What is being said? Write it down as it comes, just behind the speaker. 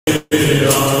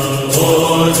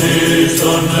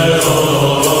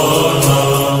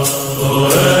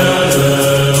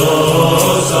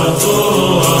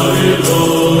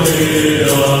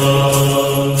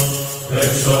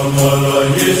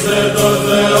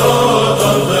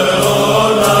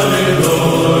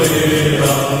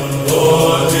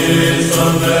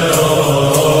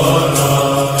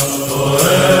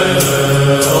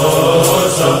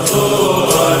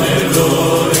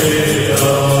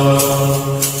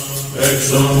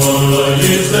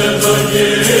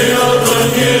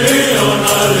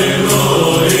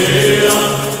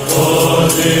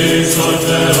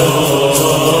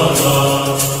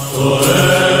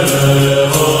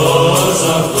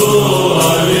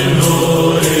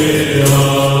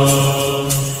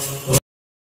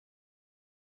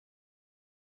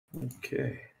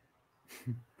Okay.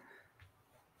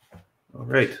 All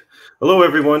right. Hello,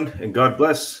 everyone, and God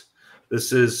bless.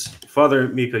 This is Father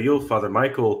Mikhail, Father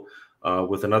Michael,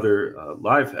 with another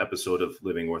live episode of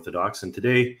Living Orthodox. And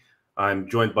today I'm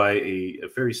joined by a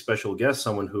very special guest,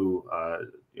 someone who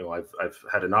I've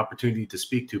had an opportunity to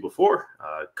speak to before,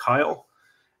 Kyle,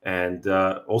 and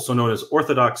also known as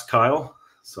Orthodox Kyle.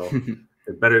 So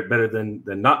better than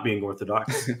not being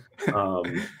Orthodox.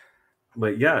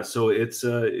 But yeah, so it's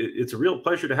a real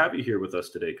pleasure to have you here with us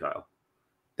today, Kyle.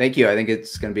 Thank you. I think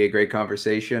it's going to be a great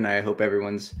conversation. I hope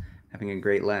everyone's having a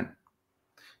great Lent.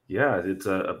 Yeah, it's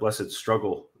a blessed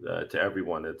struggle to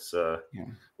everyone. It's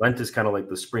Lent is kind of like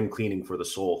the spring cleaning for the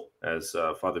soul, as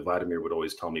Father Vladimir would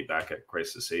always tell me back at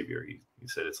Christ the Savior. He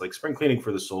said it's like spring cleaning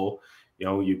for the soul. You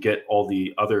know, you get all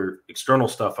the other external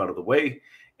stuff out of the way,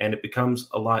 and it becomes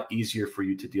a lot easier for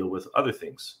you to deal with other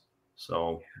things.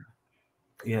 So,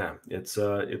 yeah, it's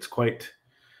quite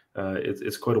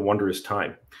a wondrous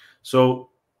time. So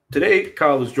today,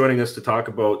 Kyle is joining us to talk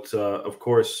about, of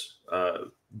course,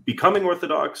 becoming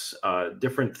Orthodox,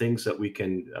 different things that we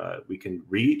can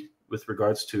read with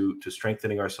regards to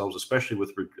strengthening ourselves, especially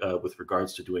with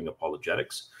regards to doing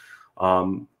apologetics.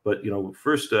 But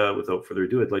first, without further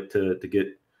ado, I'd like to get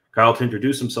Kyle to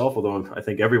introduce himself. Although I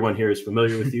think everyone here is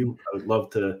familiar with you, I would love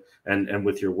to, and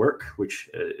with your work, which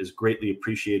is greatly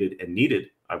appreciated and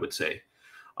needed, I would say.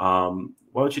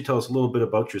 Why don't you tell us a little bit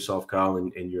about yourself, Kyle,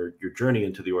 and your journey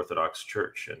into the Orthodox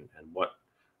Church, and what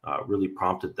really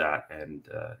prompted that, and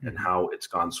how it's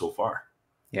gone so far?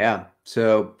 Yeah.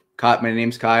 So my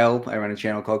name's Kyle. I run a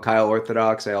channel called Kyle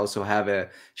Orthodox. I also have a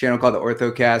channel called the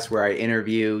Orthocast, where I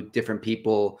interview different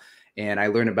people and I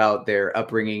learn about their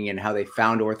upbringing and how they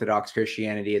found Orthodox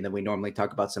Christianity. And then we normally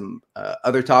talk about some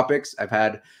other topics. I've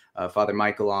had Father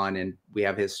Michael on, and we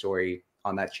have his story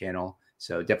on that channel.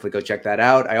 So definitely go check that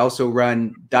out. I also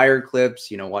run Dyer clips,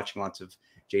 watching lots of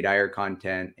J. Dyer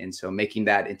content. And so making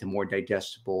that into more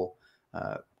digestible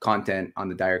content on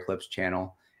the Dyer clips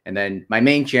channel. And then my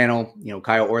main channel,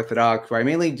 Kyle Orthodox, where I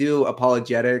mainly do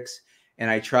apologetics, and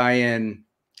I try and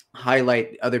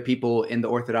highlight other people in the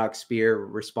Orthodox sphere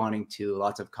responding to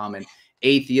lots of common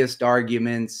atheist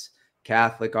arguments,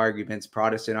 Catholic arguments,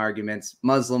 Protestant arguments,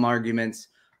 Muslim arguments.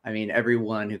 I mean,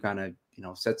 everyone who kind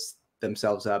of, sets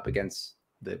themselves up against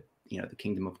the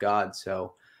kingdom of God.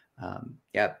 So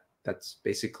yeah, that's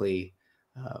basically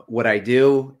what I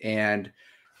do. And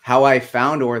how I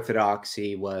found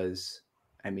Orthodoxy was,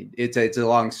 it's a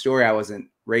long story. I wasn't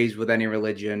raised with any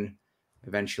religion.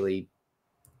 Eventually,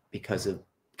 because of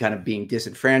kind of being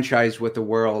disenfranchised with the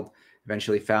world,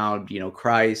 eventually found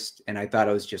Christ, and I thought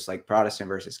it was just like Protestant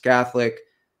versus Catholic.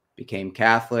 Became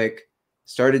Catholic,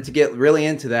 started to get really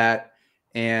into that,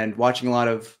 and watching a lot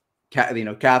of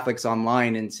Catholics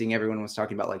online and seeing everyone was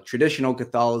talking about like traditional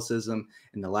Catholicism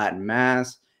and the Latin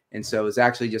Mass. And so it was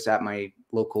actually just at my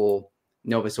local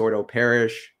Novus Ordo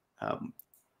parish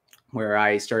where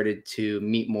I started to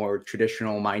meet more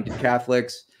traditional minded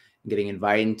Catholics, getting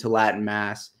invited to Latin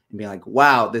Mass and being like,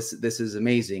 wow, this is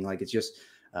amazing. Like, it's just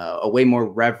a way more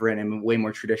reverent and way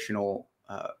more traditional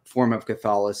form of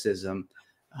Catholicism,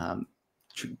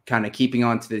 kind of keeping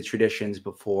on to the traditions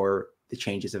before the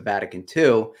changes of Vatican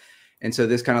II. And so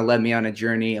this kind of led me on a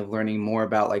journey of learning more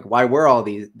about like why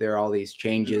there are all these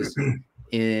changes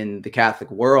in the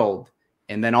Catholic world.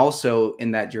 And then also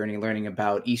in that journey, learning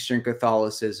about Eastern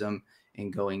Catholicism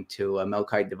and going to a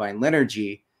Melkite Divine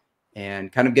Liturgy,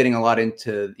 and kind of getting a lot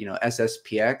into,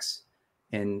 SSPX,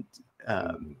 and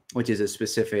which is a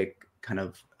specific kind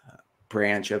of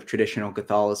branch of traditional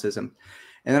Catholicism.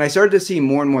 And then I started to see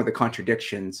more and more the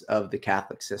contradictions of the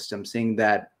Catholic system, seeing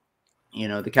that,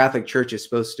 the Catholic Church is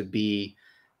supposed to be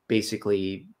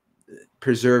basically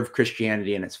preserve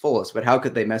Christianity in its fullest, but how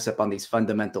could they mess up on these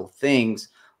fundamental things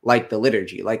like the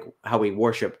liturgy, like how we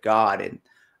worship God? And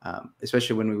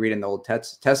especially when we read in the Old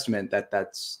Testament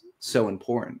that's so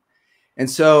important. And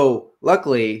so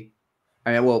luckily,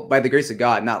 well, by the grace of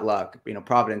God, not luck,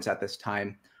 providence at this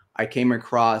time, I came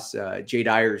across Jay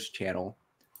Dyer's channel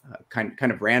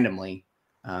kind of randomly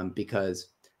because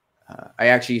I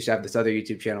actually used to have this other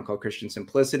YouTube channel called Christian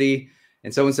Simplicity,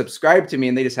 and someone subscribed to me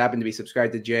and they just happened to be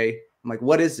subscribed to Jay. I'm like,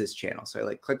 what is this channel? So I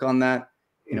like click on that.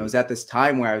 It was at this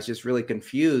time where I was just really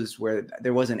confused, where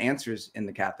there wasn't answers in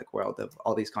the Catholic world of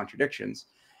all these contradictions.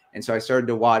 And so I started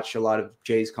to watch a lot of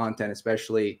Jay's content,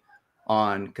 especially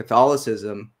on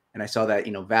Catholicism. And I saw that,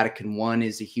 Vatican I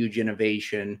is a huge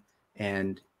innovation,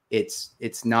 and it's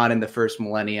not in the first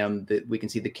millennium. That we can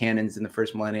see the canons in the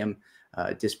first millennium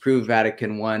disprove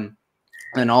Vatican I.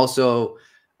 And also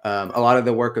a lot of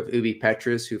the work of Ubi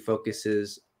Petrus,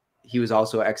 he was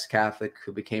also ex-Catholic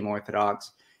who became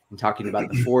Orthodox, and talking about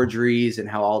the forgeries and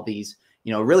how all these,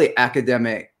 really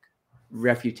academic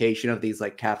refutation of these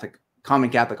like common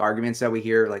Catholic arguments that we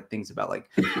hear, like things about like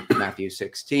Matthew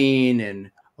 16 and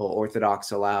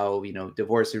Orthodox allow,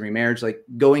 divorce and remarriage, like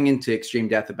going into extreme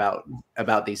depth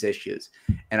about these issues.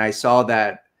 And I saw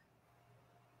that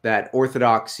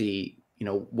orthodoxy,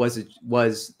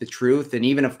 was the truth. And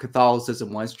even if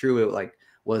Catholicism was true, it like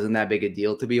wasn't that big a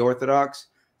deal to be Orthodox.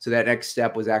 So that next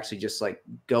step was actually just like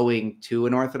going to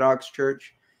an Orthodox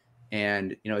church.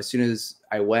 And, as soon as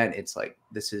I went, it's like,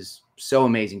 this is so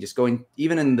amazing. Just going,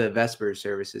 even in the Vesper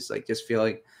services, like just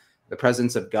feeling the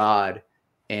presence of God.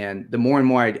 And the more and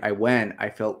more I went,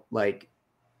 I felt like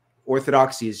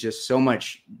Orthodoxy is just so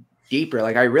much deeper.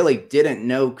 Like I really didn't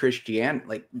know Christianity,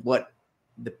 like what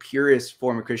the purest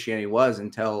form of Christianity was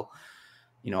until,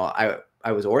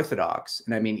 I was Orthodox.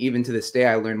 And I mean, even to this day,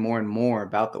 I learn more and more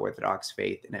about the Orthodox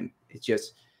faith. And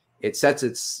it sets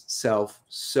itself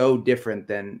so different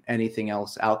than anything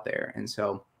else out there. And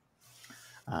so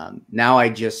now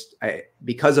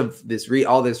because of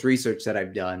all this research that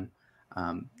I've done,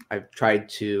 I've tried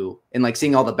to, and like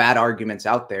seeing all the bad arguments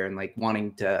out there and like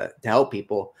wanting to help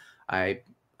people, I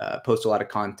post a lot of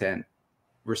content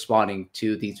responding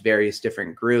to these various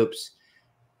different groups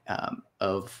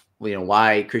of,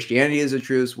 why Christianity is the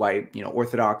truth, why,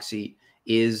 Orthodoxy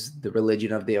is the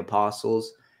religion of the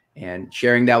apostles, and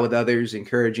sharing that with others,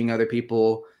 encouraging other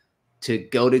people to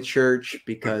go to church,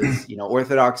 because,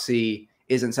 Orthodoxy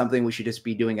isn't something we should just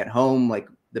be doing at home. Like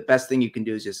the best thing you can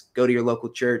do is just go to your local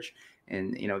church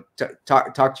and,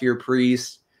 talk to your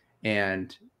priest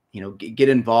and, get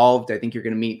involved. I think you're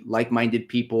going to meet like-minded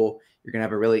people. You're going to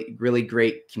have a really, really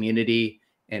great community.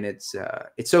 And it's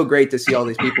so great to see all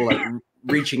these people like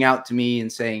reaching out to me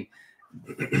and saying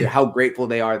how grateful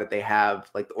they are that they have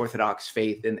like the Orthodox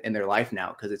faith in their life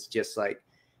now. Cause it's just like,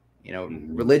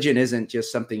 religion isn't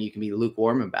just something you can be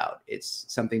lukewarm about. It's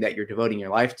something that you're devoting your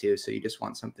life to. So you just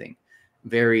want something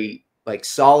very like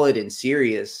solid and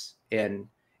serious and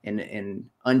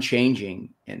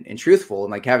unchanging and truthful,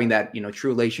 and like having that,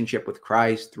 true relationship with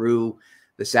Christ through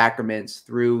the sacraments,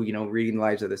 through, reading the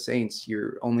lives of the saints.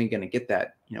 You're only going to get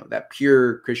that, that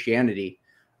pure Christianity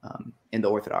in the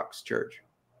Orthodox Church.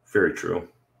 Very true.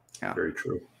 Yeah. Very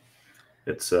true.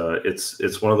 It's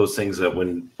one of those things that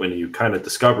when you kind of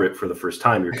discover it for the first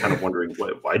time, you're kind of wondering,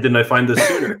 why didn't I find this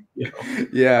sooner?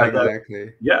 Yeah,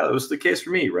 exactly. Yeah, it was the case for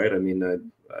me, right? I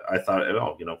mean, I thought,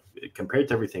 compared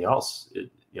to everything else,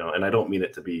 and I don't mean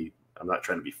it to be, I'm not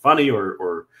trying to be funny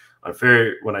or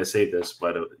unfair when I say this,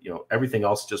 but everything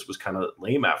else just was kind of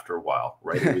lame after a while,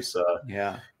 right? It was,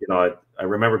 yeah. I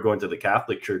remember going to the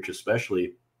Catholic Church,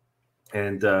 especially,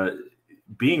 and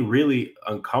being really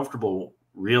uncomfortable,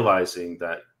 realizing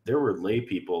that there were lay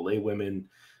people, lay women,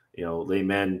 lay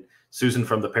men, Susan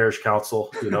from the parish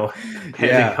council,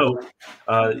 handing out,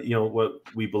 what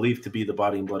we believe to be the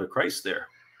body and blood of Christ there.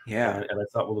 Yeah. And I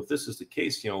thought, well, if this is the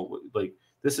case, like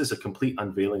this is a complete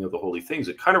unveiling of the holy things.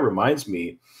 It kind of reminds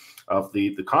me of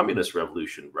the communist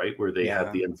revolution, right? Where they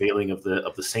had the unveiling of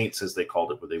the saints, as they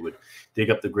called it, where they would dig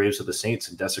up the graves of the saints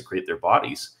and desecrate their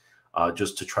bodies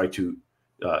just to try to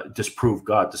disprove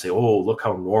God, to say, oh, look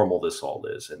how normal this all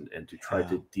is, and to try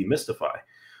to demystify.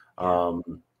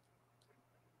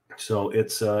 So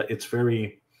it's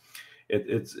very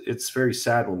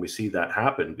sad when we see that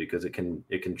happen, because it can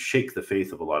shake the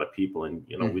faith of a lot of people, and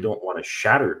we don't want to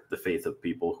shatter the faith of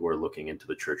people who are looking into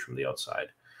the church from the outside.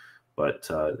 But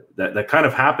that kind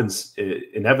of happens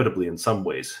inevitably in some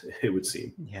ways, it would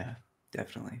seem. Yeah,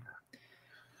 definitely.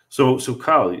 So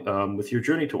Kyle, with your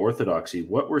journey to Orthodoxy,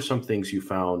 what were some things you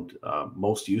found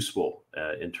most useful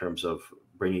in terms of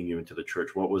bringing you into the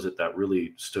church? What was it that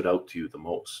really stood out to you the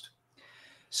most?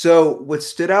 So what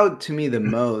stood out to me the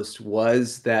most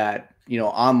was that,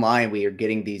 online we are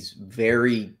getting these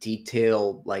very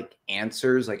detailed like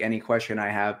answers, like any question I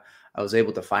have, I was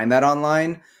able to find that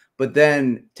online. But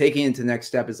then taking it to the next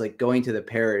step is like going to the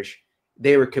parish.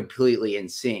 They were completely in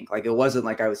sync. Like it wasn't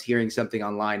like I was hearing something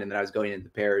online and then I was going into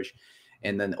the parish,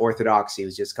 and then Orthodoxy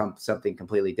was just something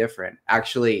completely different.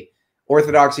 Actually,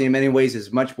 Orthodoxy in many ways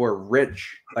is much more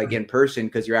rich, like in person,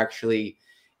 because you're actually,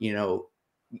 you know,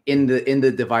 in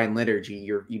the divine liturgy.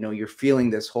 You're feeling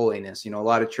this holiness. You know, a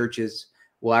lot of churches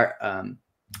will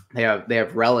they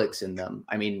have relics in them.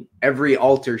 I mean, every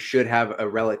altar should have a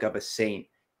relic of a saint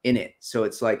in it. So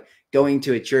it's like going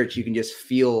to a church, you can just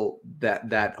feel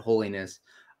that holiness.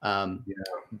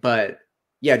 But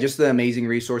yeah, just the amazing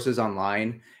resources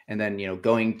online, and then, you know,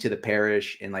 going to the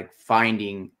parish and like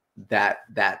finding that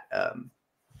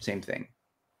same thing.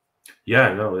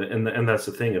 Yeah, no, and that's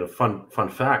the thing. And a fun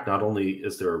fact: not only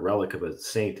is there a relic of a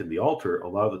saint in the altar, a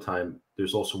lot of the time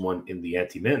there's also one in the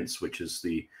antemince, which is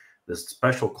the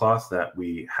special cloth that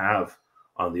we have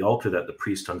on the altar that the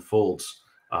priest unfolds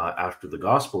after the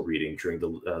gospel reading during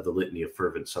the litany of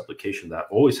fervent supplication. That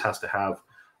always has to have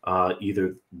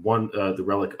either the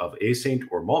relic of a saint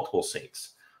or multiple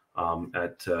saints.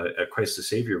 At Christ the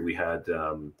Savior, we had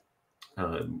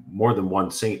more than one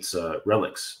saint's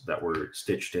relics that were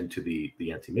stitched into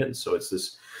the antemince. So it's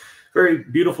this very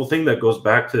beautiful thing that goes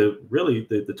back to really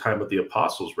the time of the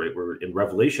apostles, right? Where in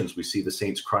Revelations we see the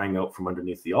saints crying out from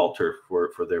underneath the altar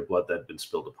for their blood that had been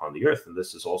spilled upon the earth. And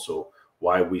this is also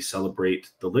why we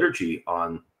celebrate the liturgy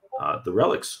on the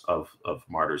relics of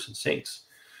martyrs and saints.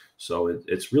 So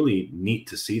it's really neat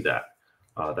to see that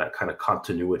that kind of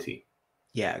continuity.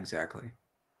 Yeah, exactly.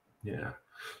 Yeah.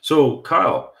 So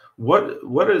Kyle, what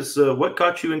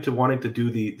got you into wanting to do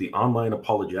the online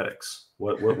apologetics?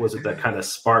 What was it that kind of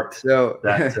sparked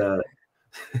that?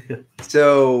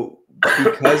 So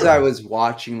because I was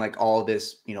watching like all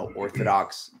this, you know,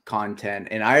 Orthodox content,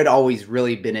 and I had always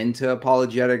really been into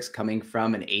apologetics coming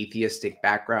from an atheistic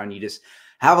background, you just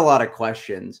have a lot of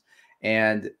questions.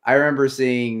 And I remember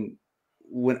seeing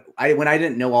when I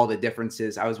didn't know all the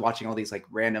differences, I was watching all these like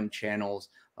random channels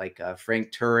like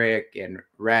Frank Turek and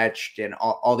Wretched and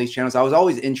all these channels. I was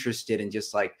always interested in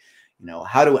just like, you know,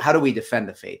 how do we defend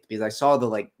the faith? Because I saw the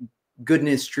like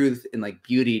goodness, truth, and like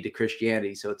beauty to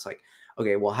Christianity. So it's like,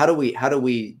 okay, well, how do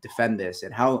we defend this?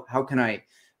 And how can I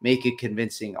make a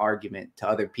convincing argument to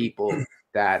other people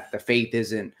that the faith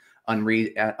isn't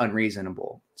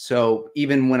unreasonable? So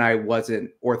even when I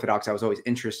wasn't Orthodox, I was always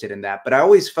interested in that. But I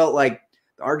always felt like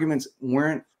the arguments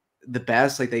weren't the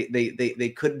best. Like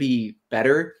they could be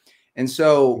better. And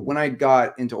so when I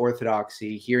got into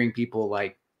Orthodoxy, hearing people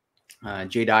like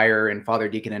Jay Dyer and Father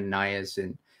Deacon Ananias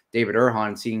and David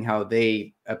Erhan, seeing how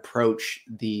they approach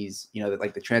these, you know,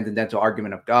 like the transcendental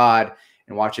argument of God,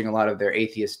 and watching a lot of their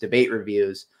atheist debate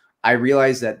reviews, I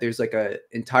realized that there's like a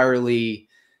entirely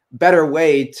better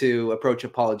way to approach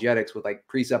apologetics with like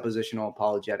presuppositional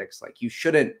apologetics. Like you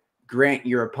shouldn't grant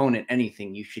your opponent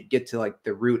anything. You should get to like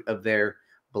the root of their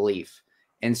belief.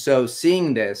 And so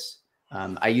seeing this,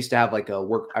 I used to have like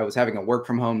I was having a work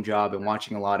from home job and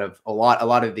watching a lot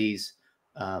of these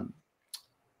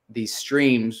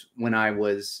streams when I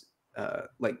was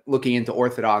like looking into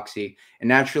Orthodoxy. And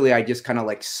naturally I just kind of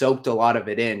like soaked a lot of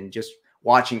it in, just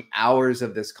watching hours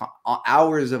of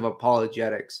hours of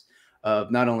apologetics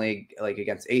of not only like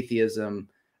against atheism.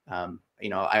 You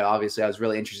know, I was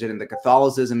really interested in the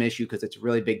Catholicism issue because it's a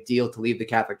really big deal to leave the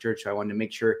Catholic Church. So I wanted to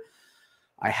make sure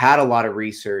I had a lot of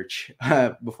research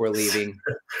before leaving.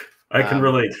 I can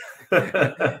relate.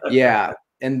 Yeah.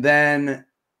 And then,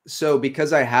 so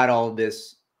because I had all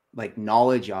this like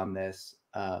knowledge on this,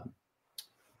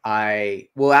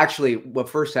 what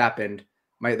first happened,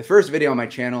 the first video on my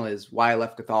channel is why I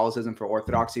left Catholicism for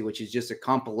Orthodoxy, which is just a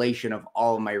compilation of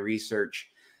all of my research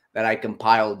that I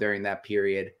compiled during that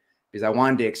period, because I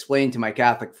wanted to explain to my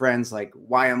Catholic friends like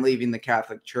why I'm leaving the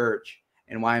Catholic Church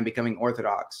and why I'm becoming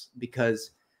Orthodox,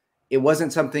 because it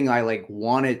wasn't something I like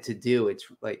wanted to do. It's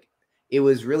like, it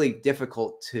was really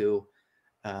difficult to,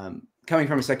 coming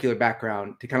from a secular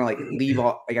background, to kind of like leave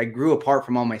all, like I grew apart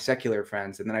from all my secular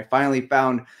friends. And then I finally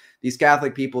found these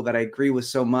Catholic people that I agree with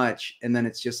so much. And then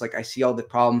it's just like, I see all the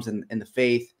problems in the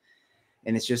faith.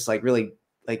 And it's just like, really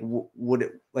like,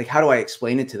 how do I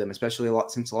explain it to them? Especially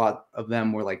since a lot of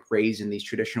them were like raised in these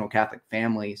traditional Catholic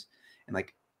families. And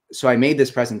like, so I made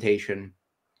this presentation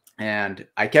and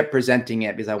I kept presenting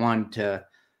it because I wanted to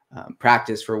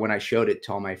practice for when I showed it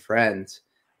to all my friends.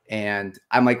 And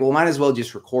I'm like, well, might as well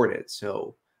just record it.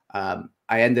 So I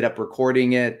ended up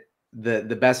recording it,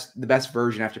 the best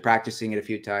version after practicing it a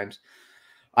few times.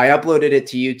 I uploaded it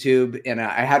to YouTube, and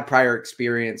I had prior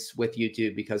experience with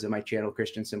YouTube because of my channel,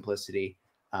 Christian Simplicity.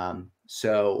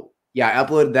 So yeah, I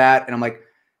uploaded that, and I'm like,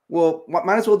 well,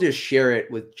 might as well just share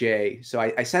it with Jay. So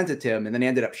I sent it to him, and then he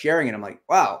ended up sharing it. I'm like,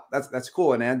 wow, that's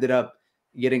cool. And I ended up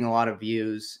getting a lot of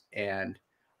views. And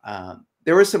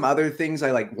there were some other things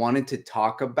I like wanted to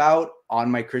talk about on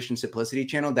my Christian Simplicity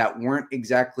channel that weren't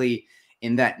exactly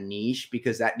in that niche,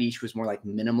 because that niche was more like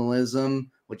minimalism,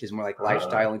 which is more like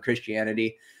lifestyle and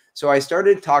Christianity. So I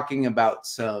started talking about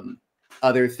some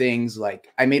other things.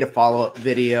 Like I made a follow-up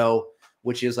video,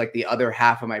 which is like the other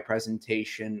half of my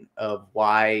presentation of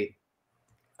why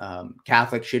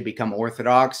Catholics should become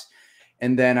Orthodox.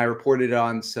 And then I reported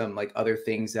on some like other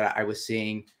things that I was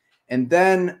seeing. And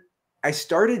then I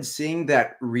started seeing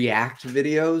that React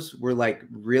videos were like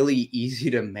really easy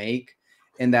to make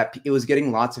and that it was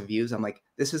getting lots of views. I'm like,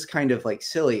 this is kind of like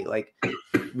silly. Like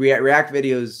React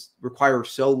videos require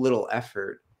so little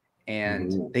effort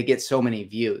and they get so many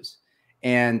views.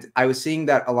 And I was seeing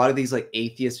that a lot of these like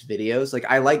atheist videos, like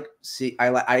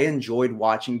I enjoyed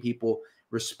watching people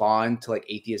respond to like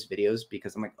atheist videos,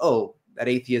 because I'm like, oh, that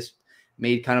atheist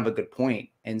made kind of a good point.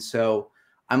 And so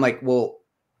I'm like, well,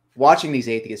 watching these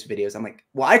atheist videos, I'm like,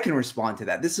 well, I can respond to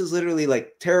that. This is literally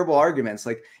like terrible arguments.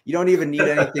 Like you don't even need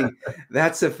anything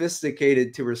that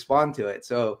sophisticated to respond to it.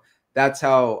 So that's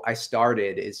how I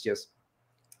started, is just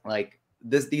like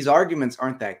these arguments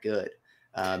aren't that good.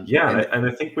 And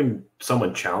I think when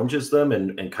someone challenges them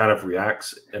and kind of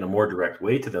reacts in a more direct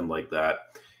way to them like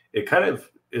that, it kind of,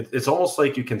 it's almost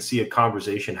like you can see a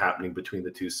conversation happening between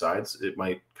the two sides. It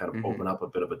might kind of open up a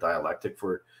bit of a dialectic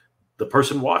for the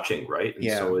person watching, right? And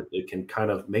so it can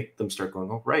kind of make them start going,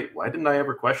 oh, right, why didn't I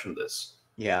ever question this?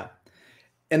 Yeah.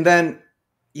 And then,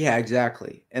 yeah,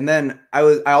 exactly. And then I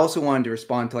also wanted to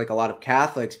respond to like a lot of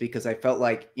Catholics, because I felt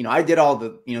like, I did all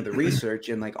the, the research,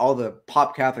 and like all the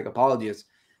pop Catholic apologists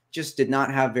just did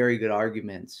not have very good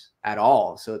arguments at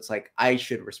all. So it's like, I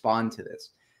should respond to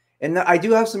this. And I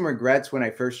do have some regrets when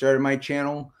I first started my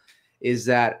channel, is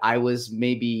that I was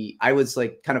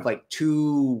like kind of like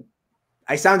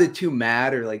I sounded too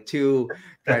mad, or like too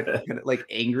kind of like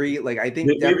angry. Like I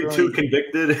think maybe too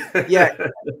convicted. Yeah,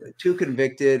 too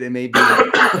convicted, and maybe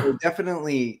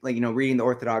definitely like, reading the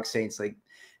Orthodox saints, like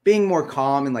being more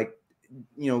calm and like,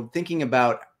 thinking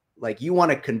about like, you want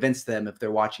to convince them if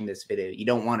they're watching this video. You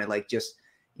don't want to like just,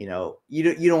 you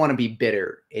don't want to be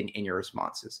bitter in your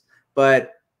responses.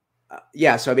 But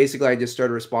yeah, so basically I just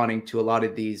started responding to a lot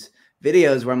of these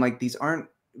videos where I'm like, these aren't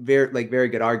very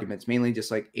good arguments, mainly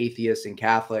just like atheists and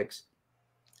Catholics.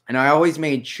 And I always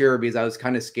made sure, because I was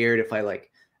kind of scared if I like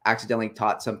accidentally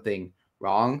taught something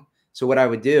wrong. So what I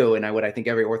would do, and what I think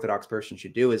every Orthodox person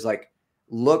should do, is like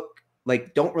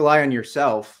don't rely on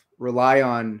yourself, rely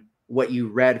on what you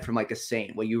read from like a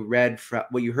saint, what you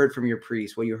heard from your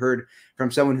priest, what you heard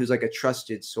from someone who's like a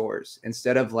trusted source,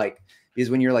 instead of like, because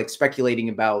when you're like speculating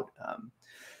about,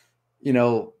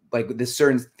 like this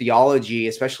certain theology,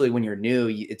 especially when you're new,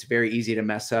 it's very easy to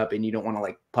mess up, and you don't want to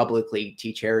like publicly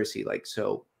teach heresy. Like,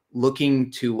 so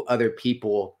looking to other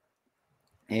people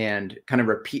and kind of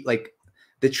repeat like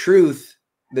the truth,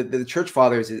 the church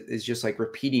fathers is just like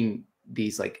repeating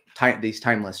these like these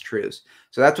timeless truths.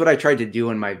 So that's what I tried to do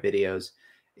in my videos,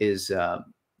 is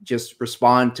just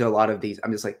respond to a lot of these.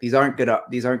 I'm just like, these aren't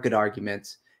good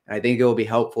arguments. And I think it will be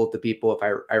helpful to people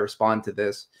if I respond to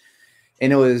this.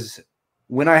 And it was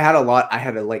when I had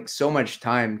like so much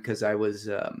time, because I was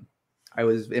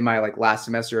in my like last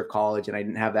semester of college, and I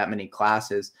didn't have that many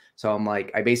classes. So I'm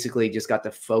like, I basically just got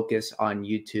to focus on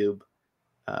YouTube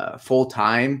full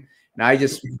time. And I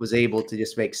just was able to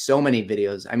just make so many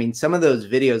videos. I mean, some of those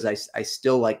videos I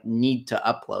still like need to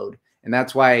upload. And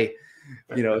that's why,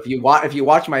 if you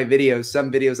watch my videos,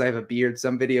 some videos I have a beard,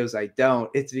 some videos I don't.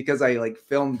 It's because I like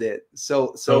filmed it.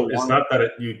 So it's not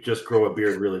that you just grow a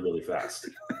beard really, really fast.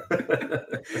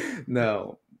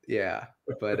 No. Yeah.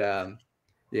 But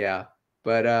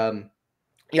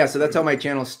yeah, so that's how my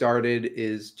channel started,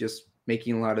 is just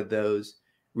making a lot of those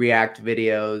React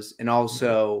videos. And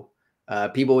also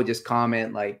people would just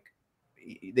comment, like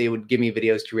they would give me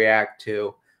videos to react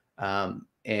to.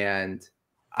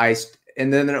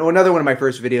 And then another one of my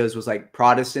first videos was like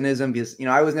Protestantism, because,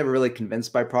 I was never really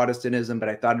convinced by Protestantism, but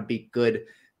I thought it'd be good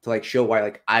to like show why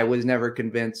like I was never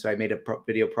convinced. So I made a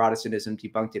video, Protestantism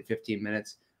Debunked, in 15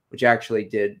 minutes, which actually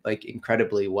did like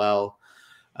incredibly well.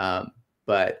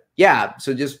 But yeah,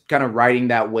 so just kind of riding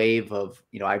that wave of,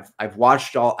 I've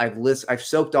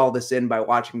soaked all this in by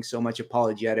watching so much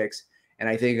apologetics, and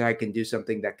I think I can do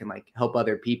something that can like help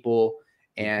other people.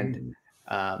 And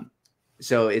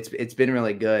so it's been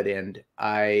really good, and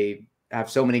I have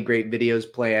so many great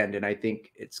videos planned, and I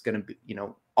think it's going to be,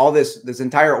 all this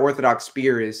entire Orthodox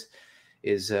sphere is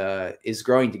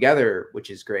growing together, which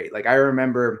is great. Like I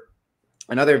remember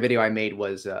another video I made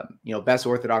was, you know, best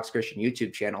Orthodox Christian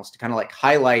YouTube channels to kind of like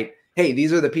highlight, hey,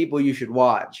 these are the people you should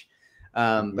watch.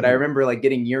 But I remember like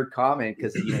getting your comment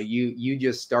because, you know, you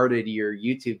just started your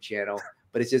YouTube channel,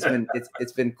 but it's just been,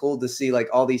 it's been cool to see like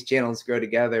all these channels grow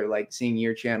together, like seeing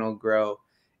your channel grow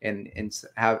and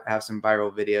have some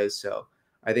viral videos. So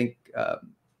I think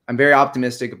I'm very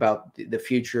optimistic about the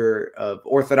future of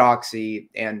Orthodoxy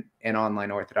and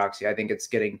online Orthodoxy. I think it's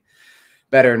getting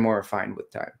better and more refined with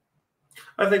time.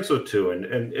 I think so too, and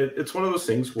it's one of those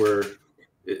things where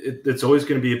it's always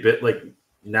going to be a bit like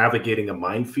navigating a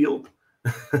minefield.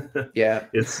 Yeah,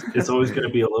 it's always going to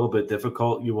be a little bit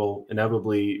difficult. You will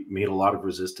inevitably meet a lot of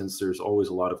resistance. There's always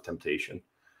a lot of temptation.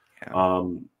 yeah.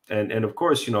 And of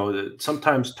course, you know,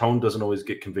 sometimes tone doesn't always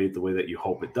get conveyed the way that you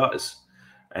hope it does.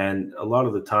 And a lot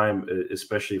of the time,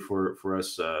 especially for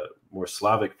us more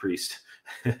Slavic priests,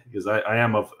 because I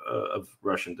am of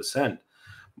Russian descent,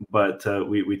 but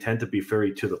we tend to be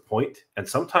very to the point, and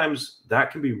sometimes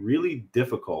that can be really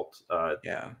difficult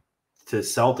Yeah. to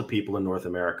sell to people in North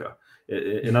America.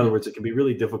 In other words, it can be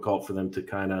really difficult for them to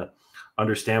kind of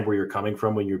understand where you're coming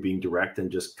from when you're being direct and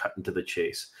just cut into the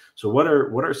chase. So what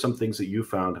are some things that you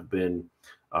found have been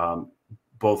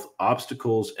both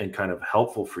obstacles and kind of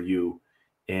helpful for you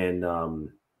in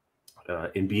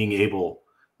being able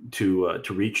to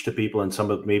reach to people, and some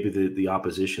of maybe the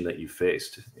opposition that you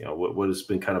faced? You know, what has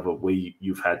been kind of a way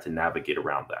you've had to navigate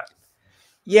around that?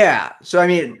 Yeah. So, I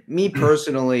mean, me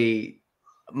personally,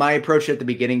 my approach at the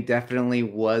beginning definitely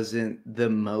wasn't the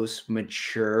most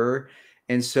mature.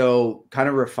 And so kind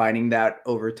of refining that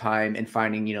over time and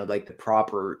finding, you know, like the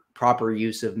proper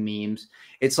use of memes.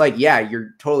 It's like, yeah,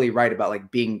 you're totally right about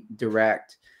like being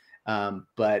direct.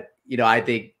 But, you know, I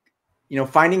think, you know,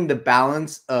 finding the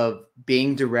balance of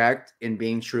being direct and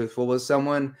being truthful with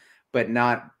someone, but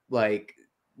not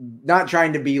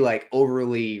trying to be like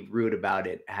overly rude about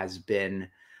it has been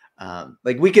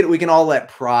like we can all let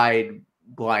pride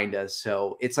blind us.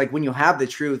 So it's like when you have the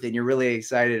truth and you're really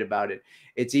excited about it,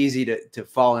 it's easy to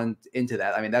fall into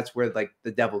that. I mean, that's where like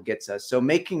the devil gets us. So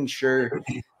making sure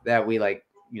that we like,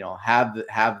 you know, have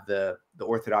the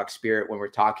Orthodox spirit when we're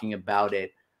talking about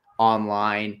it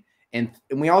online. And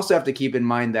we also have to keep in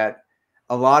mind that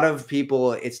a lot of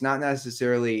people, it's not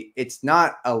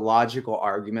a logical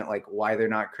argument like why they're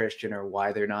not Christian or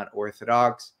why they're not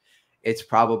Orthodox. It's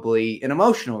probably an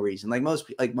emotional reason. Like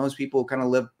most people kind of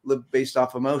live based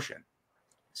off emotion.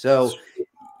 So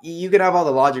you can have all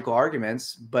the logical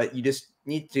arguments, but you just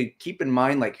need to keep in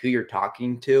mind like who you're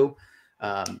talking to.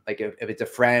 Like if it's a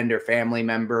friend or family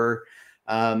member,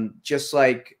 just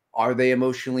like, are they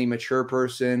emotionally mature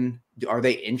person? Are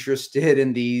they interested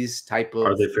in these type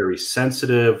Are of, they very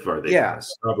sensitive? Are they kind yeah, of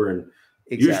stubborn?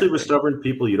 Usually with exactly. stubborn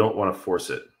people, you don't want to force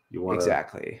it.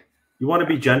 Exactly. You want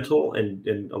to Yeah. be gentle,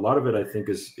 and a lot of it I think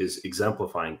is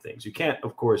exemplifying things. You can't,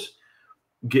 of course,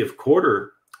 give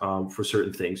quarter for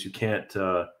certain things. You can't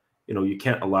you know, you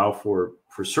can't allow for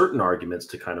certain arguments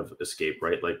to kind of escape,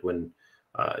 right? Like when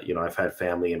you know, I've had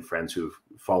family and friends who've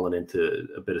fallen into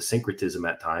a bit of syncretism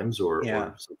at times, or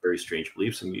Yeah. some very strange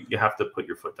beliefs, and you have to put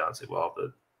your foot down and say, well,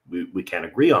 we can't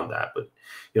agree on that, but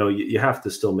you know, you have to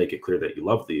still make it clear that you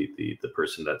love the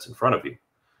person that's in front of you.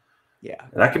 Yeah.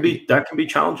 And that can be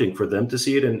challenging for them to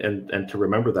see it, and to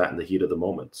remember that in the heat of the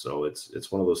moment. So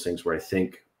it's one of those things where I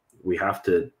think we have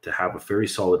to have a very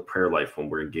solid prayer life when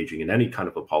we're engaging in any kind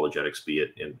of apologetics, be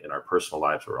it in our personal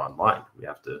lives or online.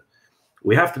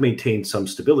 We have to maintain some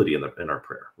stability in our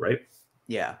prayer, right?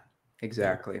 Yeah.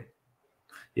 Exactly.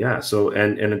 Yeah. So,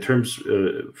 and in terms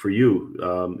for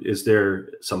you, is there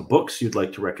some books you'd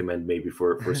like to recommend, maybe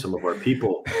for some of our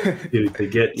people to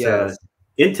get Yes.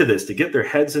 into this, to get their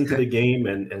heads into the game,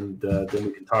 and then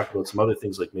we can talk about some other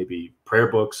things like maybe prayer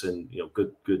books, and you know,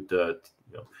 good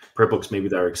you know, prayer books maybe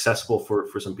that are accessible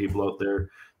for some people out there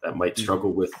that might Mhm.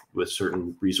 struggle with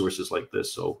certain resources like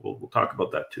this. So we'll talk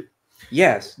about that too.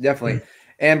 Yes, definitely.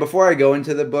 And before I go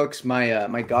into the books,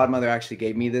 my godmother actually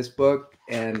gave me this book,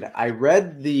 and I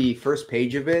read the first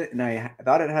page of it, and I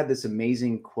thought it had this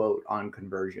amazing quote on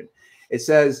conversion. It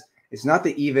says, "It's not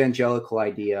the evangelical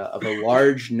idea of a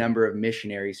large number of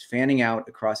missionaries fanning out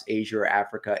across Asia or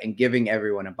Africa and giving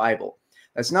everyone a Bible.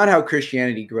 That's not how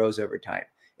Christianity grows over time.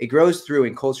 It grows through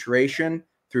enculturation,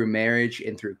 through marriage,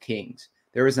 and through kings.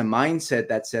 There is a mindset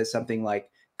that says something like,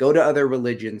 go to other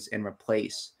religions and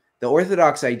replace. The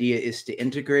Orthodox idea is to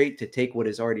integrate, to take what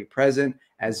is already present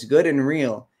as good and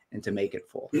real, and to make it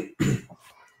full."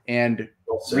 And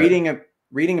Well said.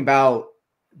 reading about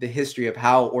the history of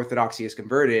how Orthodoxy is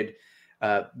converted,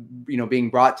 you know, being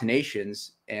brought to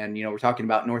nations, and you know, we're talking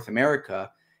about North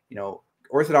America. You know,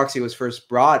 Orthodoxy was first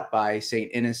brought by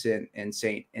Saint Innocent and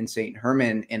Saint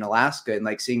Herman in Alaska, and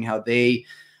like seeing how they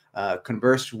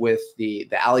conversed with the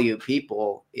Aleut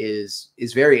people is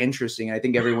very interesting. I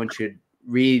think everyone should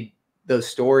read those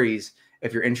stories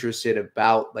if you're interested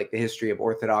about like the history of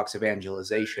Orthodox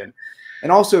evangelization,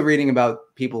 and also reading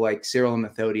about people like Cyril and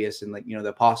Methodius and like, you know, the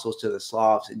apostles to the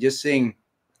Slavs, and just seeing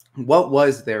what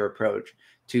was their approach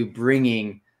to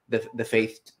bringing the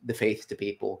faith to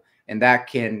people, and that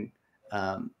can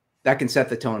set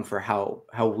the tone for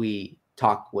how we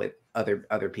talk with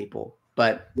other people.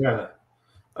 But yeah,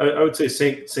 I would say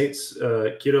Saints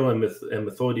Kirill and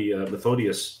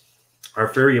Methodius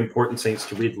are very important saints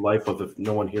to read the life of if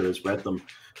no one here has read them.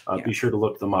 Be sure to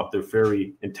look them up. They're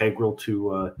very integral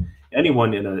to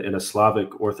anyone in a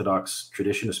Slavic Orthodox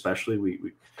tradition, especially.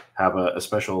 We have a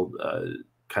special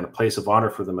kind of place of honor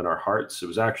for them in our hearts. It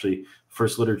was actually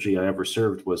first liturgy I ever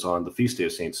served was on the feast day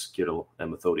of Saints Kirill and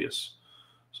Methodius.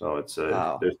 So it's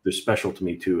wow. they're special to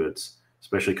me too. It's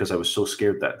especially because I was so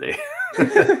scared that day.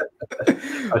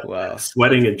 Wow.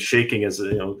 Sweating and shaking as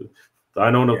you know,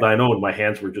 thine own of thine own. My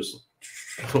hands were just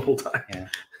the whole time.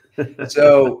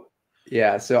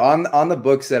 Yeah. So on the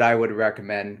books that I would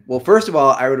recommend, well, first of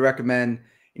all, I would recommend,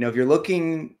 you know, if you're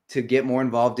looking to get more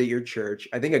involved at your church,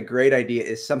 I think a great idea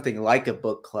is something like a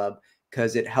book club,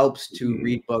 because it helps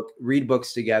to read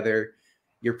books together.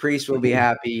 Your priest will be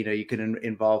happy, you know, you can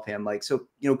involve him, like, so,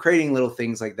 you know, creating little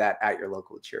things like that at your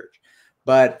local church.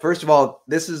 But first of all,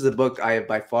 this is the book I have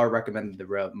by far recommended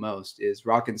the most, is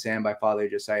Rock and Sand by Father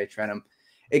Josiah Trenum.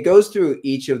 It goes through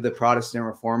each of the Protestant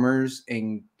reformers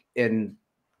and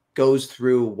goes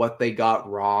through what they got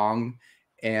wrong.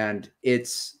 And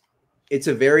it's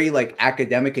a very like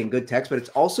academic and good text, but it's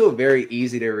also very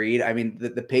easy to read. I mean,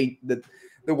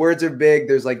 the words are big.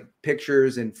 There's like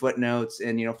pictures and footnotes,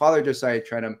 and, you know, Father Josiah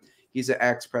Trenum, he's an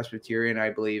ex-Presbyterian, I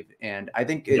believe. And I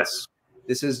think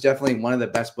this is definitely one of the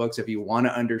best books if you want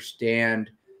to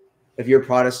understand, if you're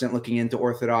Protestant looking into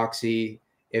Orthodoxy,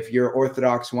 if you're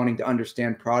Orthodox wanting to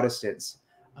understand Protestants,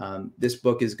 this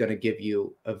book is going to give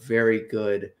you a very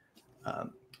good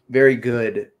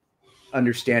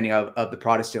understanding of the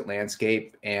Protestant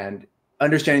landscape. And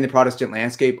understanding the Protestant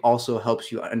landscape also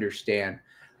helps you understand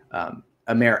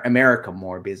America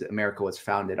more, because America was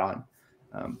founded on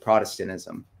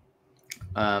Protestantism.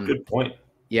 Good point.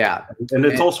 Yeah. And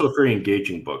it's also a very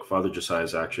engaging book. Father Josiah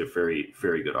is actually a very,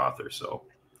 very good author. So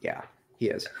yeah, he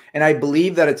is. And I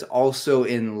believe that it's also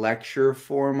in lecture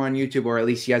form on YouTube, or at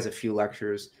least he has a few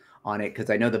lectures on it, because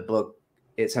I know the book,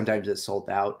 sometimes it's sold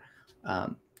out.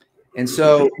 And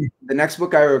so the next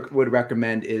book I would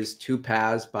recommend is Two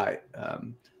Paths by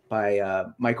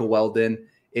Michael Weldon.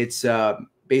 It's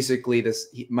basically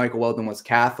Michael Weldon was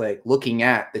Catholic, looking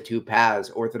at the two paths,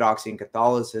 Orthodoxy and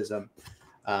Catholicism,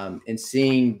 and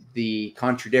seeing the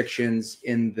contradictions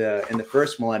in the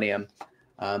first millennium.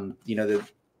 You know, the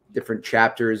different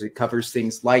chapters, it covers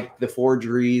things like the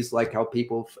forgeries, like how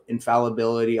people,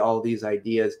 infallibility, all these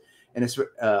ideas. And it's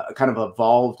kind of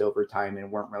evolved over time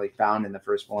and weren't really found in the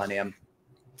first millennium.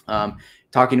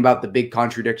 Talking about the big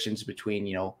contradictions between,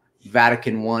 you know,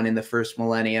 Vatican I in the first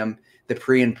millennium, the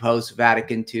pre and post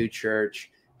Vatican II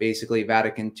church. Basically,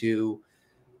 Vatican II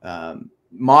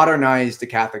modernized the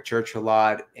Catholic Church a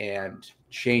lot and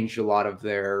changed a lot of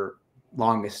their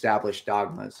long established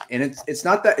dogmas. And it's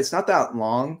not that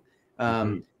long.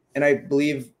 And I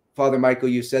believe, Father Michael,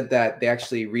 you said that they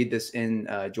actually read this in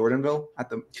Jordanville at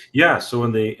the so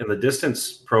in the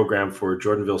distance program for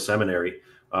Jordanville Seminary,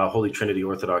 Holy Trinity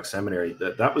Orthodox Seminary,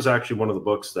 that was actually one of the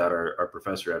books that our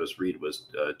professor had us read was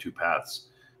Two Paths.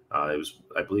 I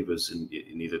believe it was in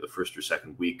either the first or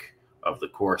second week of the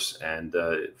course, and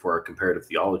for our comparative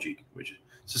theology, which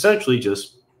is essentially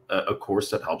just a course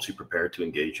that helps you prepare to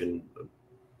engage in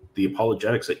the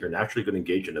apologetics that you're naturally going to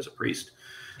engage in as a priest.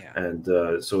 Yeah.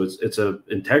 And so it's an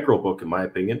integral book, in my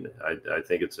opinion. I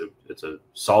think it's a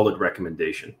solid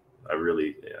recommendation.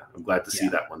 I'm glad to see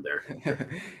that one there.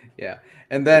 Yeah.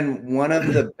 And then one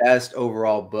of the best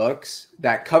overall books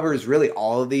that covers really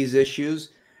all of these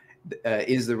issues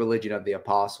is The Religion of the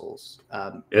Apostles.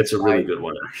 It's a really good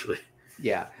one, actually.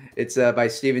 Yeah. It's by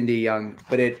Stephen D. Young,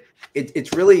 but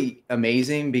it's really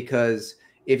amazing, because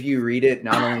if you read it,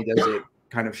 not only does it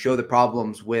kind of show the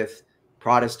problems with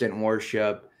Protestant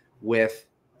worship, with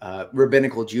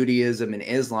rabbinical Judaism and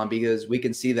Islam, because we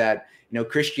can see that, you know,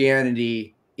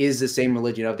 Christianity is the same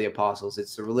religion of the apostles.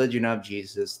 It's the religion of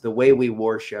Jesus, the way we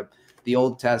worship, the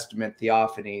Old Testament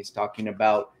theophanies talking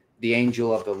about the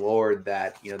angel of the Lord,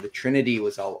 that, you know, the Trinity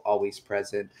was always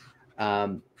present.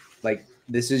 Like,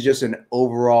 this is just an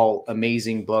overall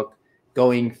amazing book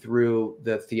going through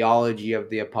the theology of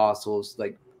the apostles,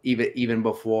 like even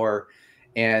before,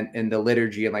 and the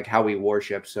liturgy and like how we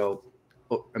worship. So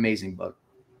amazing book.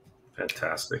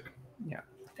 Fantastic. Yeah.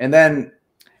 And then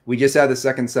we just had the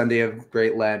second Sunday of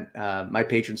Great Lent. My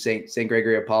patron saint, Saint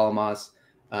Gregory of Palamas.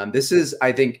 This is,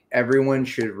 I think everyone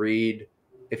should read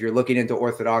if you're looking into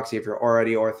Orthodoxy, if you're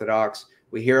already Orthodox.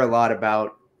 We hear a lot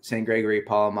about Saint Gregory of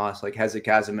Palamas, like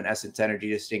hesychasm and essence energy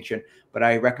distinction. But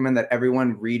I recommend that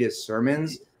everyone read his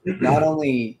sermons, not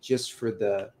only just for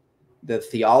the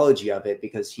theology of it,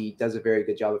 because he does a very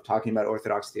good job of talking about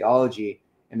Orthodox theology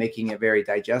and making it very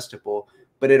digestible,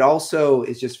 but it also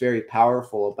is just very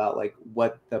powerful about like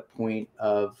what the point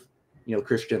of, you know,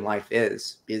 Christian life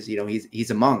is, you know, he's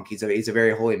a monk, he's a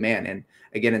very holy man. And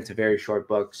again, it's a very short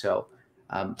book. So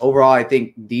overall, I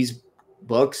think these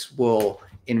books will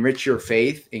enrich your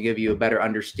faith and give you a better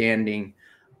understanding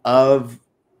of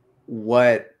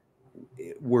what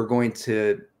we're going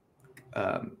to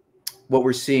what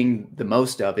we're seeing the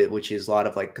most of it, which is a lot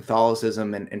of like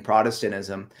Catholicism and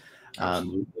Protestantism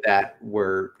that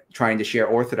we're trying to share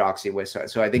Orthodoxy with.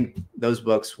 So I think those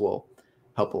books will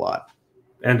help a lot.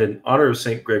 And in honor of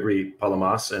St. Gregory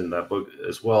Palamas and that book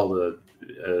as well,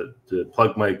 to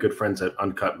plug my good friends at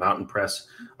Uncut Mountain Press,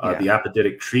 the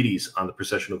Apodictic Treatise on the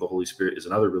Procession of the Holy Spirit is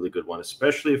another really good one,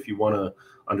 especially if you want to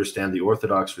understand the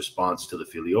Orthodox response to the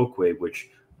Filioque, which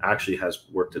actually has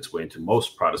worked its way into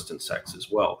most Protestant sects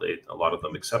as well. A lot of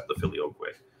them accept the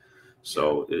Filioque.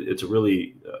 So it's a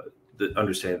really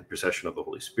understanding the procession of the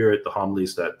Holy Spirit, the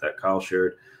homilies that Kyle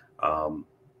shared.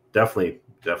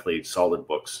 Definitely solid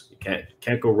books. You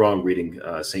can't go wrong reading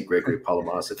St. Gregory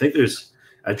Palamas. I think there's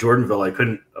at Jordanville, I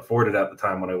couldn't afford it at the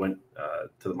time when I went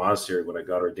to the monastery when I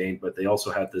got ordained, but they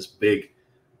also had this big,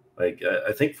 like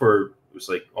I think it was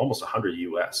like almost 100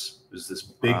 US. It was this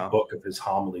big book of his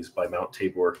homilies by Mount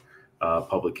Tabor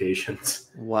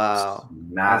Publications. Wow.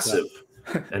 It's massive.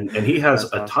 And he has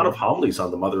a ton of homilies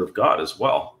on the Mother of God as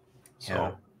well.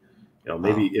 So, you know,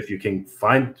 maybe if you can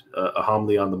find a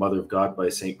homily on the Mother of God by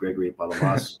St. Gregory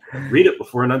Palamas, read it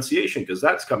before Annunciation, because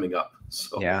that's coming up.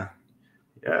 So,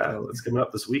 it's coming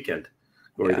up this weekend.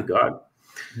 Glory to God.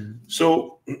 Mm-hmm.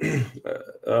 So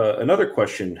another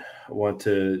question I want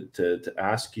to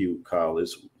ask you, Kyle,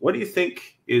 is what do you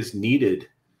think is needed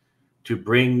to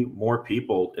bring more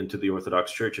people into the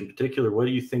Orthodox Church? In particular, what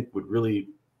do you think would really,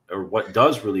 or what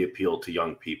does really appeal to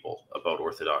young people about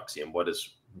Orthodoxy, and what has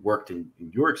worked in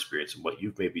your experience and what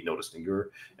you've maybe noticed in your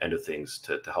end of things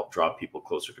to help draw people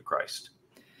closer to Christ?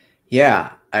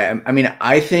 Yeah, I mean,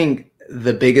 I think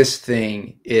the biggest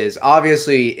thing is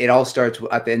obviously it all starts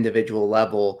at the individual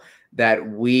level, that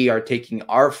we are taking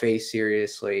our faith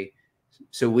seriously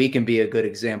so we can be a good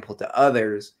example to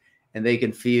others and they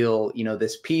can feel, you know,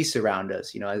 this peace around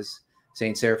us. You know, as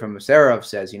Saint Seraphim of Sarov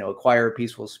says, you know, acquire a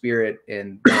peaceful spirit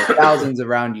and thousands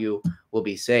around you will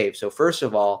be saved. So first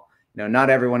of all, you know, not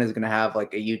everyone is going to have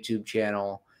like a YouTube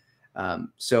channel.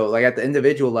 So like at the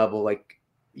individual level, like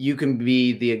you can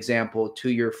be the example to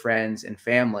your friends and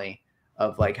family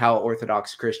of like how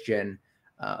Orthodox Christian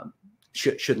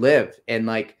should live. And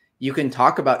like, you can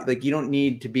talk about, like, you don't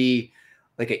need to be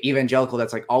like an evangelical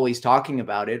that's like always talking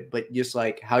about it, but just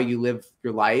like how you live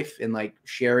your life and like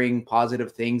sharing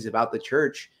positive things about the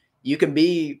church, you can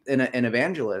be an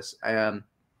evangelist. I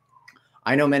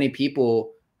know many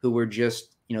people who were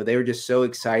just, you know, they were just so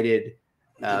excited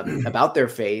about their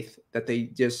faith that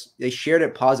they shared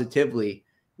it positively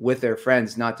with their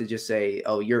friends, not to just say,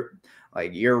 oh,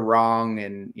 you're wrong,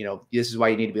 and, you know, this is why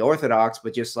you need to be Orthodox,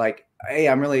 but just like, hey,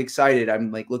 I'm really excited.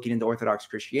 I'm like looking into Orthodox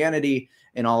Christianity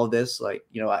and all of this. Like,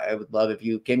 you know, I would love if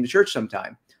you came to church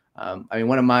sometime. I mean,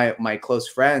 one of my close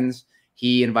friends,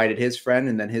 he invited his friend,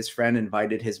 and then his friend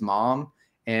invited his mom,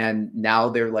 and now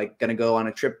they're like going to go on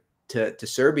a trip to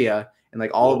Serbia and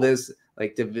like all of this,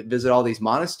 like to visit all these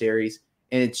monasteries.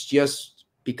 And it's just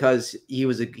because he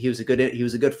was a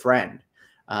good friend.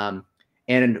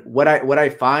 And what I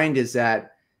find is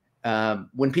that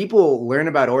when people learn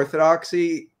about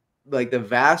Orthodoxy, like the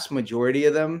vast majority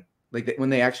of them, like when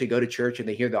they actually go to church and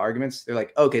they hear the arguments, they're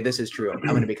like, okay, this is true. I'm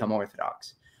going to become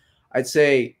Orthodox. I'd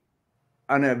say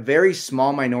on a very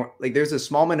small minority, like there's a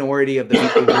small minority of the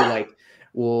people who like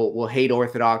will hate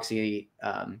Orthodoxy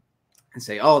and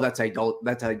say, oh, that's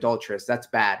idolatrous, that's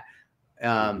bad.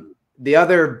 The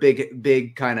other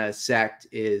big kind of sect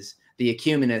is the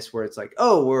ecumenists, where it's like,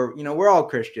 oh, we're all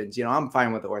Christians, you know, I'm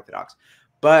fine with the Orthodox.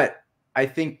 But I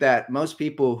think that most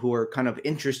people who are kind of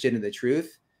interested in the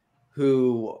truth,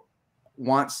 who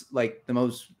wants like the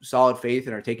most solid faith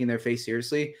and are taking their faith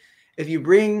seriously, if you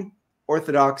bring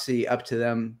Orthodoxy up to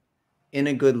them in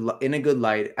a good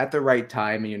light at the right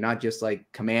time, and you're not just like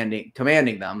commanding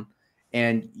them,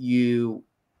 and you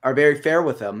are very fair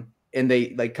with them and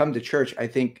they like come to church, I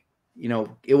think, you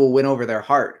know, it will win over their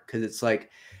heart, because it's like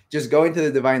just going to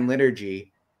the divine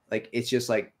liturgy, like it's just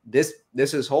like this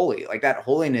is holy, like that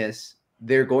holiness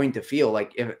they're going to feel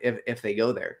like if they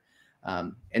go there.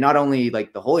 And not only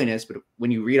like the holiness, but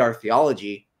when you read our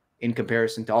theology in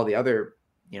comparison to all the other,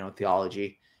 you know,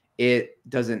 theology, it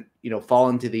doesn't, you know, fall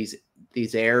into these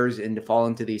errors and to fall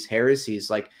into these heresies.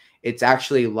 Like it's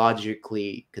actually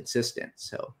logically consistent.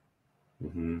 So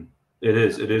it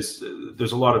is.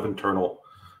 There's a lot of internal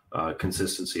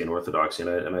consistency in Orthodoxy,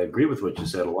 and I agree with what you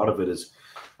said. A lot of it is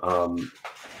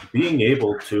being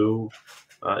able to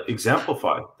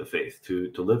exemplify the faith,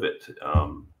 to live it,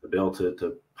 to be able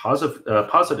to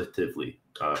positively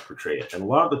portray it. And a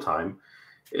lot of the time,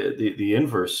 the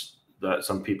inverse that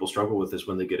some people struggle with is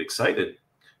when they get excited,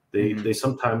 they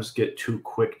sometimes get too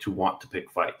quick to want to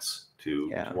pick fights,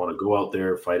 to want to go out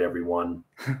there, fight everyone,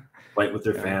 fight with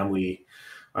their family.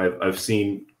 I've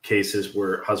seen cases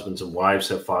where husbands and wives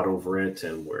have fought over it,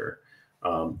 and where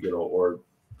you know, or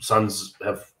sons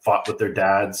have fought with their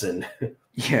dads, and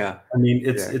I mean,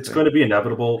 it's going to be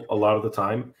inevitable a lot of the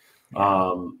time.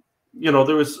 You know,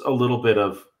 there was a little bit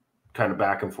of kind of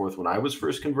back and forth when I was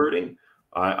first converting.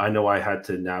 I know I had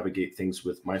to navigate things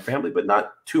with my family, but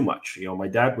not too much. You know, my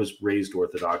dad was raised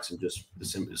Orthodox and just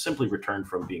simply returned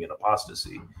from being in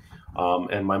apostasy.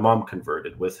 And my mom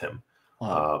converted with him,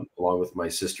 along with my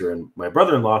sister and my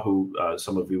brother-in-law, who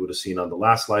some of you would have seen on the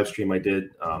last live stream I did,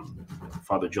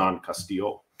 Father John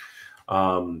Castillo.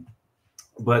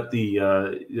 But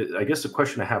I guess the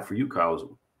question I have for you, Kyle, is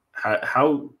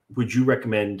how would you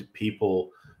recommend people,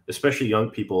 especially young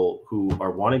people who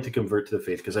are wanting to convert to the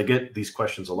faith? Because I get these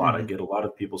questions a lot. I get a lot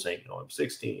of people saying, you know, I'm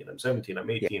 16, I'm 17, I'm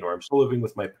 18, or I'm still living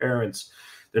with my parents.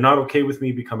 They're not okay with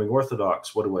me becoming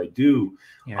Orthodox. What do I do?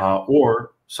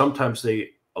 Or sometimes they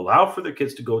allow for their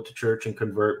kids to go to church and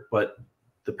convert, but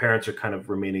the parents are kind of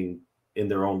remaining in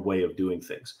their own way of doing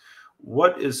things.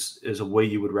 What is a way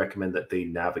you would recommend that they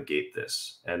navigate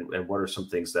this? And what are some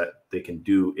things that they can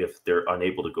do if they're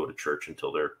unable to go to church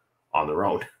until they're on their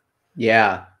own?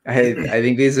 Yeah, I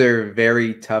think these are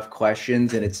very tough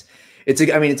questions, and it's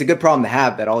a good problem to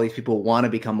have, that all these people want to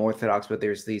become Orthodox, but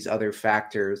there's these other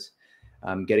factors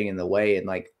getting in the way, and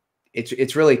like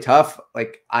it's really tough.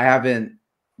 Like I haven't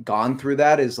gone through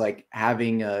that, is like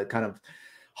having a kind of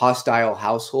hostile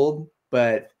household,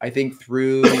 but I think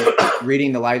through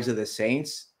reading the lives of the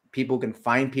saints, people can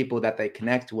find people that they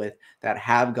connect with that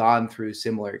have gone through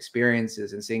similar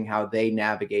experiences and seeing how they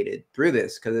navigated through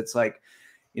this. Because it's like,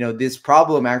 you know, this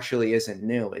problem actually isn't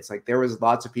new. It's like there was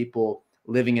lots of people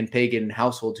living in pagan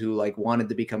households who like wanted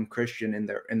to become Christian in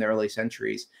the early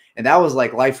centuries, and that was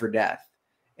like life or death.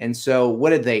 And so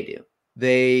what did they do?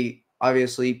 They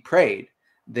obviously prayed.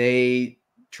 They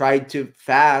tried to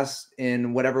fast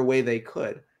in whatever way they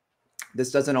could.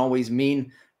 This doesn't always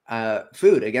mean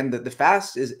food. Again, the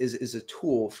fast is a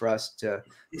tool for us to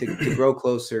grow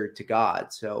closer to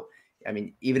God. So I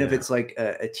mean, even if it's like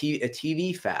a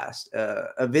TV fast,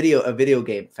 a video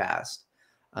game fast,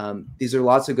 these are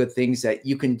lots of good things that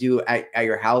you can do at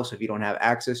your house if you don't have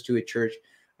access to a church,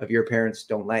 if your parents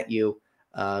don't let you.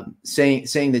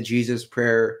 Saying the Jesus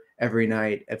prayer every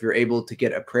night, if you're able to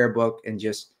get a prayer book, and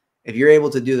just if you're able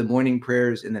to do the morning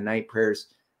prayers and the night prayers,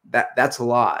 that's a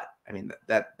lot. I mean,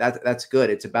 that's good.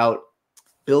 It's about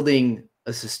building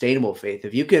a sustainable faith.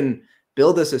 If you can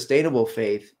build a sustainable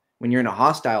faith when you're in a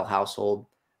hostile household,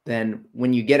 then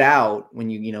when you get out, when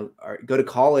you go to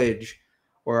college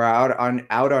or out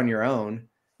on your own,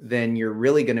 then you're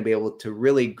really going to be able to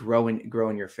really grow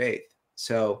in your faith.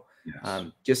 So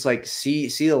just like see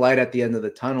the light at the end of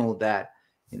the tunnel, that,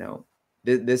 you know,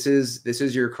 this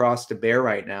is your cross to bear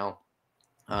right now.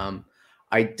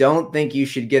 I don't think you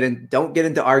should don't get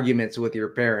into arguments with your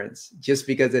parents, just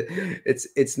because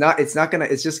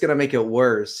it's just gonna make it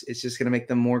worse. It's just gonna make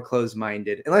them more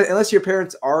closed-minded, unless your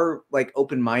parents are like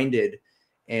open-minded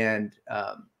and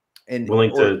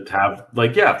willing to have,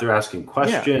 like, if they're asking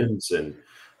questions and,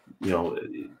 you know,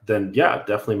 then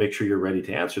definitely make sure you're ready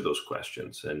to answer those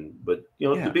questions, but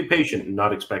to be patient and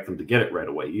not expect them to get it right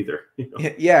away either. You know?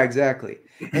 Yeah, exactly.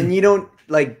 And you don't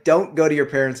go to your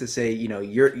parents and say, you know,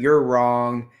 you're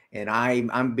wrong and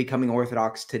I'm becoming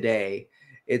Orthodox today.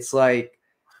 It's like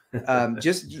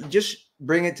just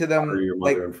bring it to them, or your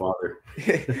mother and father.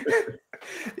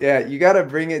 Yeah, you got to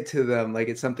bring it to them like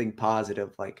it's something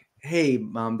positive, like, hey,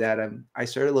 mom, dad, I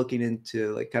started looking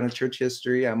into like kind of church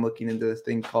history. I'm looking into this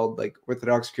thing called like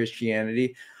Orthodox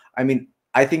Christianity. I mean,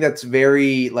 I think that's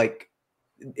very, like,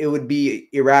 it would be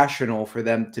irrational for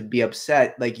them to be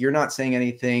upset. Like, you're not saying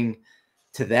anything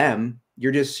to them.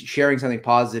 You're just sharing something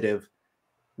positive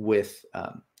with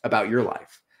about your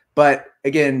life. But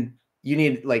again, you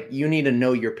need to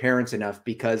know your parents enough,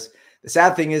 because the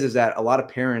sad thing is that a lot of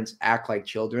parents act like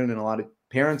children, and a lot of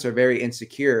parents are very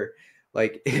insecure.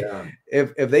 Like Yeah.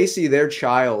 if they see their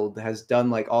child has done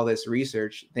like all this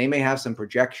research, they may have some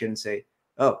projection, say,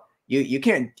 oh, you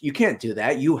can't do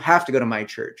that. You have to go to my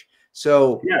church.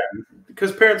 So Yeah,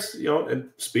 because parents, and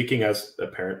speaking as a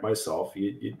parent myself,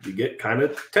 you get kind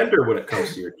of tender when it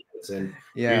comes to your kids, and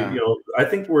yeah, I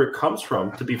think where it comes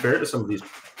from, to be fair to some of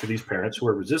these parents who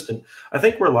are resistant, I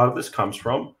think where a lot of this comes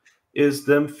from is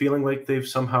them feeling like they've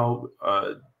somehow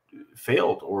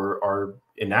failed or are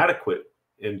inadequate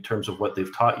in terms of what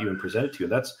they've taught you and presented to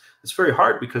you. And it's very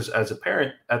hard, because as a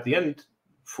parent, at the end,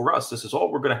 for us, this is all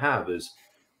we're going to have is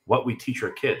what we teach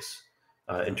our kids.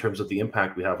 In terms of the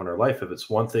impact we have on our life. If it's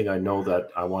one thing I know that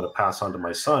I want to pass on to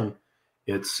my son,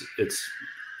 it's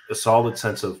a solid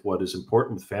sense of what is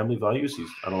important with family values.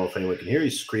 I don't know if anyone can hear,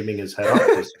 he's screaming his head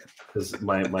off because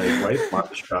my wife,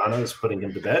 Martha Shana, is putting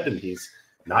him to bed, and he's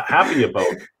not happy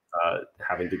about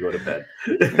having to go to bed.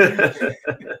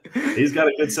 He's got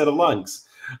a good set of lungs.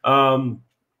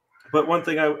 But one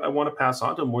thing I want to pass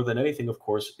on to him more than anything, of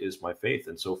course, is my faith.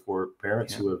 And so for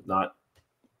parents who have not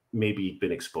maybe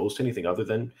been exposed to anything other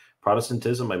than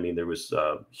Protestantism. I mean, there was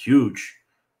huge,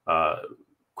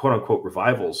 quote unquote,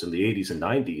 revivals in the 80s and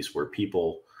 90s where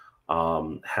people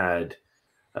had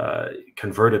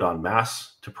converted en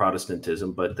masse to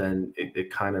Protestantism, but then it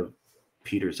kind of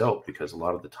peters out, because a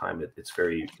lot of the time it's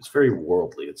very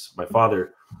worldly. It's, my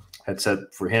father had said,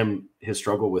 for him, his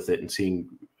struggle with it and seeing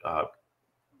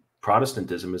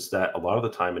Protestantism is that a lot of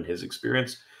the time, in his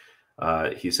experience,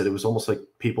 he said it was almost like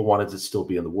people wanted to still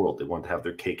be in the world. They wanted to have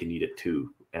their cake and eat it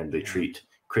too. And they treat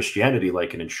Christianity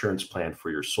like an insurance plan for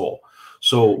your soul.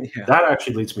 So that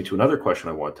actually leads me to another question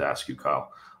I want to ask you,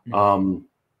 Kyle. How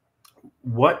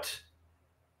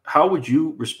would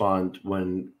you respond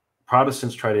when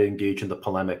Protestants try to engage in the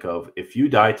polemic of, if you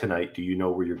die tonight, do you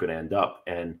know where you're going to end up?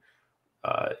 And,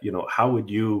 how would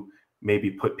you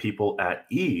maybe put people at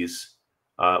ease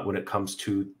when it comes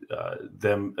to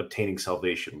them obtaining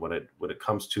salvation, when it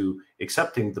comes to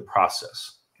accepting the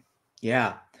process?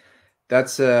 Yeah,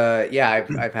 that's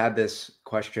I've had this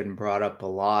question brought up a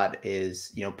lot.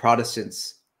 Is,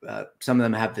 Protestants, some of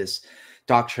them have this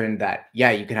doctrine that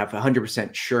you can have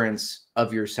 100% assurance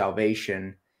of your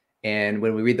salvation, and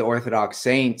when we read the Orthodox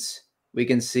saints, we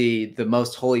can see the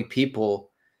most holy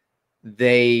people,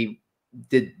 they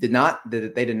did not.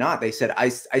 They said, I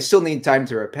still need time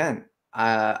to repent.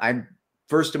 I'm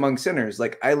first among sinners.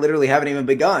 Like, I literally haven't even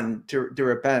begun to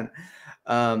repent.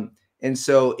 And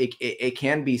so it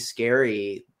can be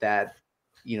scary that,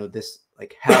 this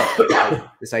like hell, like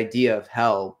this idea of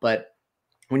hell. But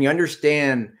when you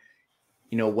understand,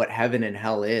 what heaven and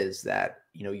hell is, that,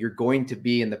 you're going to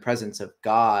be in the presence of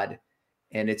God,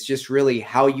 and it's just really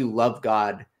how you love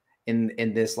God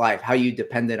in this life, how you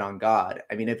depended on God.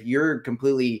 I mean, if you're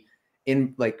completely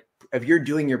if you're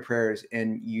doing your prayers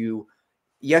and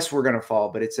yes, we're going to fall,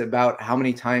 but it's about how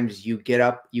many times you get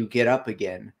up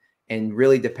again and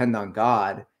really depend on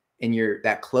God, and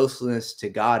that closeness to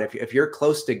God. If you're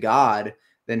close to God,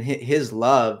 then his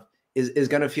love is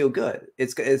going to feel good.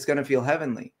 It's going to feel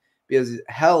heavenly, because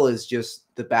hell is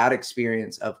just the bad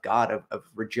experience of God, of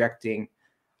rejecting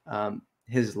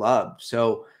his love.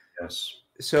 So Yes.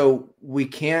 So we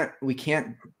can't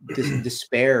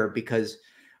despair, because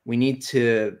we need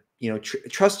to,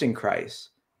 trust in Christ.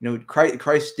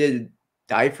 Christ did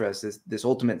die for us, this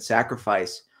ultimate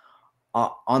sacrifice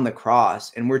on the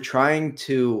cross, and we're trying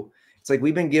to. It's like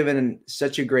we've been given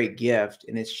such a great gift,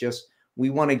 and it's just we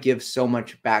want to give so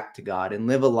much back to God and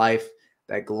live a life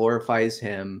that glorifies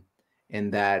Him,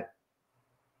 and that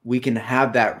we can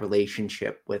have that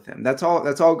relationship with Him. That's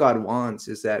all God wants,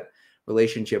 is that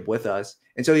relationship with us.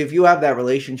 And so if you have that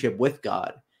relationship with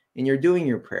God, and you're doing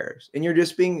your prayers, and you're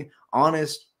just being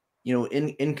honest,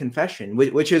 in confession,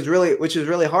 which is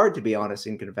really hard to be honest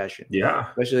in confession. Yeah.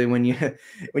 Especially when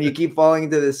you keep falling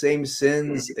into the same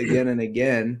sins again and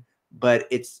again. But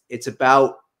it's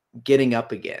about getting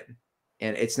up again.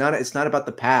 And it's not about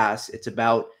the past. It's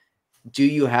about, do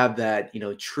you have that,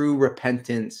 true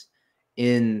repentance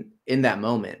in that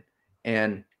moment?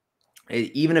 And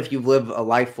even if you've lived a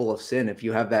life full of sin, if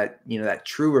you have that, that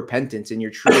true repentance, and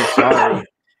you're truly sorry,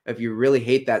 if you really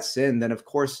hate that sin, then of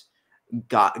course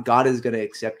God is going to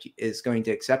accept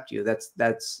you.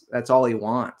 That's all He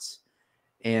wants.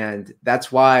 And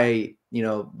that's why,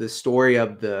 the story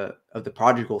of the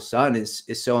prodigal son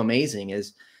is so amazing.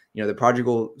 Is, the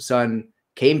prodigal son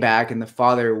came back, and the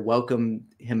father welcomed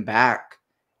him back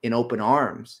in open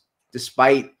arms,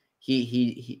 despite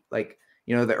he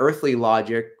the earthly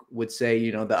logic would say,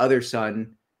 you know, the other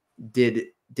son did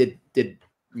did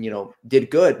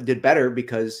better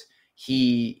because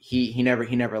he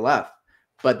never left.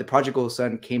 But the prodigal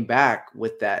son came back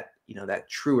with that, you know, that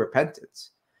true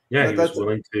repentance. Yeah, he was That's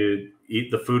willing to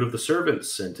eat the food of the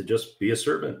servants and to just be a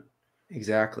servant.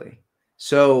 exactly.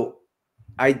 So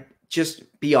I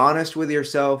just be honest with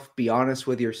yourself, be honest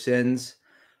with your sins.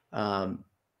 Um,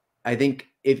 I think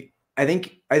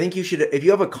you should, if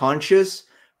you have a conscience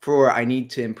for I need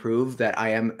to improve, that I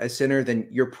am a sinner, then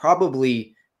you're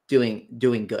probably doing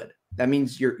good. That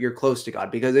means you're close to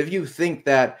God. Because if you think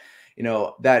that, you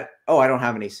know, that, oh, I don't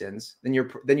have any sins, then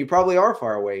you probably are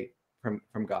far away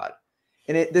from God.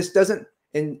 And this doesn't,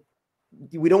 and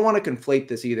we don't want to conflate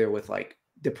this either with like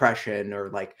depression, or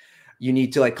like you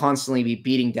need to like constantly be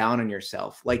beating down on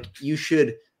yourself. Like you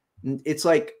should, it's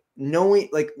like knowing,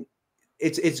 like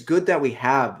it's good that we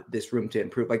have this room to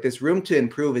improve. Like this room to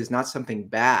improve is not something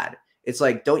bad. It's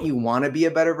like, don't you want to be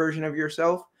a better version of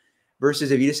yourself?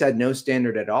 Versus if you just had no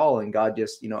standard at all and God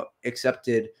just, you know,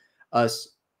 accepted us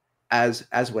as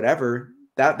whatever,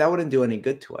 that wouldn't do any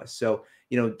good to us. So,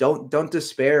 you know, don't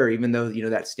despair, even though, you know,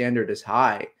 that standard is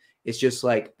high. It's just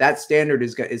like that standard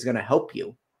is going to help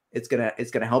you. It's going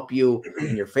to help you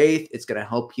in your faith. It's going to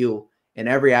help you in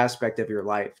every aspect of your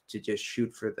life to just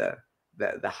shoot for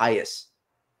the highest.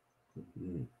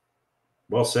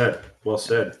 Well said. Well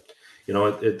said. You know,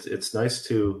 it's nice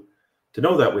to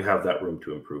know that we have that room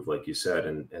to improve, like you said,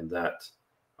 and that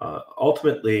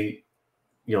ultimately,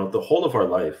 you know, the whole of our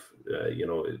life, you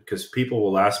know, because people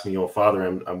will ask me, "Oh, Father,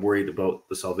 I'm worried about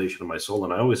the salvation of my soul,"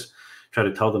 and I always try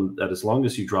to tell them that as long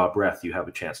as you draw breath, you have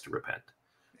a chance to repent.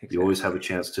 Exactly. You always have a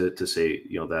chance to say,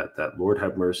 you know, that Lord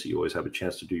have mercy. You always have a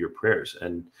chance to do your prayers.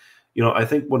 And, you know, I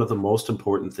think one of the most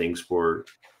important things for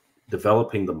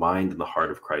developing the mind and the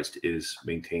heart of Christ is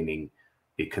maintaining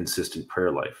a consistent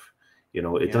prayer life. You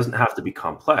know, it doesn't have to be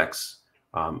complex.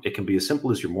 It can be as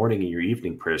simple as your morning and your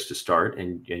evening prayers to start,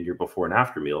 and your before and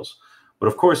after meals. But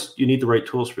of course, you need the right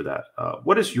tools for that.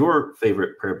 What is your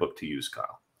favorite prayer book to use,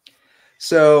 Kyle?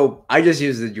 So I just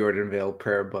use the Jordanville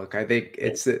prayer book. I think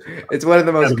it's one of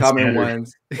the most common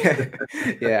ones.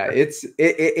 Yeah,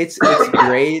 it's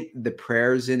great. The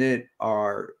prayers in it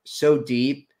are so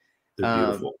deep. They're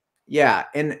beautiful. Yeah,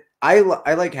 and I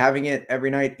like having it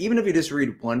every night, even if you just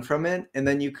read one from it, and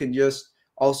then you can just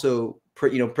also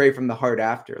pray from the heart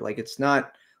after. Like it's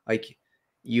not like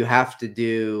you have to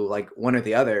do like one or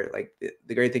the other. Like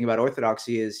the great thing about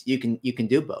Orthodoxy is you can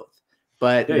do both.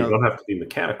 But yeah, you don't have to be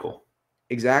mechanical.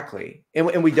 Exactly.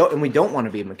 And we don't want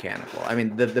to be mechanical. I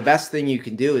mean, the best thing you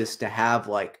can do is to have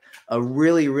like a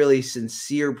really, really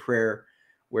sincere prayer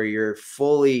where you're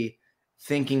fully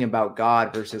thinking about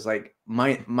God versus like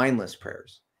mindless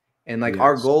prayers. And like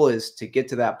our goal is to get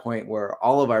to that point where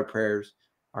all of our prayers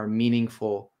are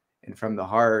meaningful and from the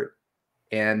heart.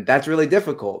 And that's really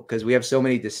difficult because we have so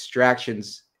many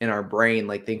distractions in our brain,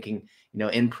 like thinking, you know,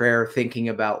 in prayer, thinking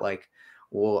about like,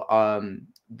 well,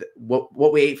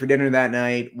 what we ate for dinner that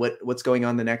night, what's going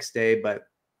on the next day. But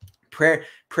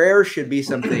prayer should be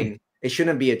something. It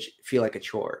shouldn't be feel like a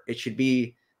chore. It should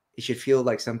feel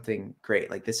like something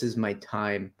great. Like this is my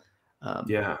time.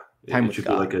 Time it should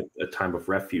be like a time of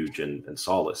refuge and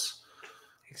solace.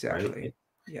 Exactly. Right?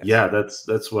 Yes. Yeah,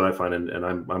 that's what I find, and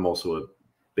I'm also a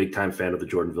big time fan of the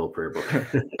Jordanville prayer book.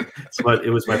 But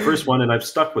it was my first one, and I've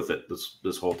stuck with it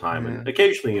this whole time. And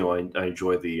occasionally, you know, I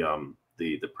enjoy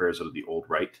the prayers of the Old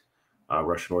Rite,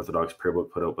 Russian Orthodox prayer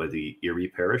book put out by the Erie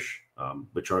Parish,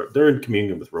 they're in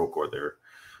communion with Rokor there,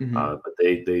 but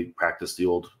they practice the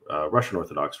old Russian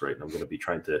Orthodox Rite, and I'm going to be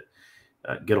trying to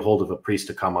get a hold of a priest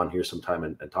to come on here sometime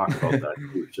and talk about that,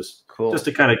 just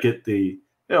to kind of get the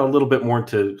a little bit more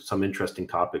into some interesting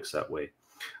topics that way.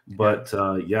 But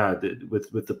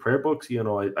with the prayer books, you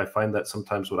know, I find that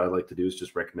sometimes what I like to do is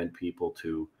just recommend people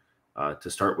to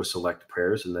start with select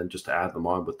prayers and then just to add them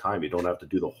on with time. You don't have to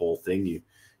do the whole thing. You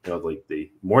know, like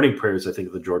the morning prayers, I think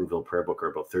of the Jordanville prayer book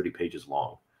are about 30 pages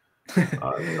long. You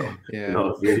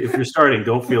know, if you're starting,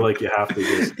 don't feel like you have to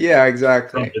just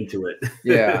exactly jump into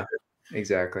it.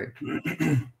 Exactly.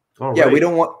 Right. We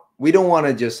don't want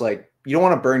to just like, you don't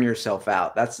want to burn yourself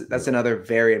out. That's another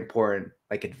very important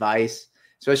like advice,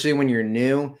 especially when you're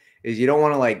new, is you don't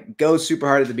want to like go super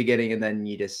hard at the beginning and then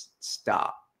you just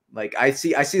stop. Like I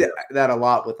see that a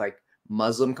lot with like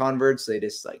Muslim converts. They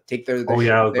just like take their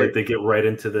like they get right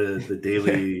into the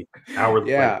daily hour,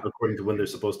 like, according to when they're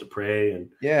supposed to pray, and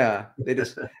they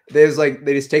just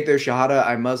take their shahada,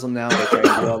 I'm Muslim now. They try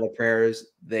to do all the prayers.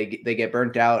 They get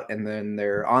burnt out, and then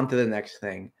they're on to the next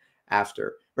thing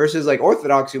after. Versus like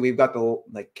Orthodoxy, we've got the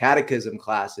like catechism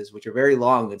classes, which are very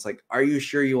long. It's like, are you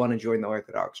sure you want to join the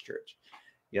Orthodox Church?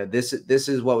 you know, this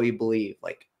is what we believe.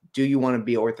 Like, do you want to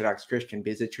be Orthodox Christian?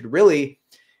 Because it should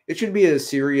be as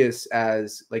serious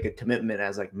as like a commitment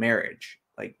as like marriage,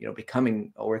 like, you know, becoming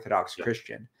an Orthodox Yeah.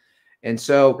 Christian. And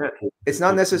so Yeah, it's not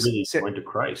really necessary. going to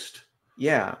Christ.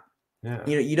 Yeah. Yeah.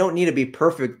 You know, you don't need to be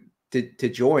perfect to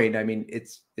join. I mean,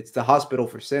 it's the hospital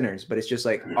for sinners, but it's just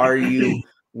like, are you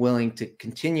willing to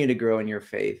continue to grow in your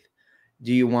faith?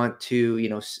 Do you want to, you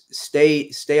know,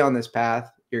 stay on this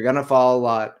path? You're going to fall a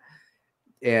lot.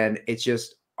 And it's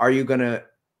just, are you going to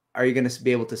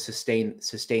be able to sustain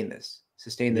this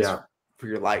Yeah, for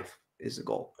your life is the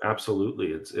goal. absolutely.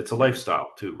 It's a Yeah.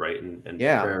 lifestyle too, right? And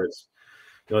Yeah. prayer is,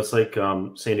 you know, it's like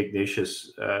Saint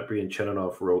Ignatius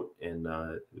Brianchenov wrote in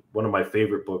one of my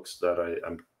favorite books that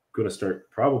I'm going to start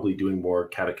probably doing more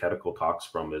catechetical talks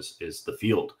from is The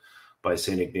Field by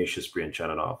Saint Ignatius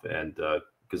Brianchenov. And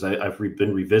because I've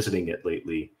been revisiting it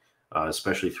lately,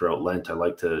 especially throughout Lent. I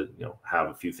like to, you know, have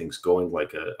a few things going,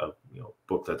 like a you know,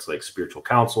 book that's like spiritual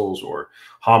counsels or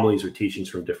homilies or teachings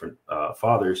from different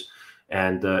fathers.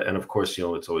 And of course, you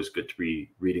know, it's always good to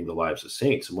be reading the lives of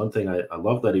saints. And one thing I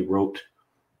love that he wrote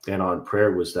and on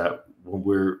prayer was that when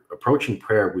we're approaching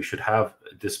prayer, we should have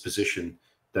a disposition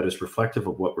that is reflective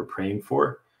of what we're praying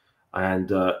for,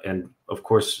 and of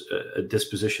course a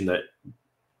disposition that,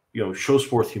 you know, shows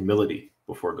forth humility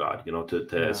before God. You know, to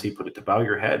as he put it, to bow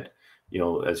your head, you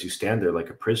know, as you stand there like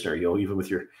a prisoner. You know, even with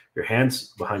your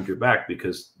hands behind your back,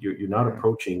 because you're not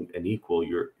approaching an equal.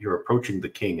 You're approaching the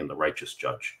King and the righteous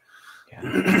Judge.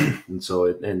 Yeah. And so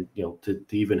and you know, to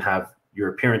even have your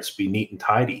appearance be neat and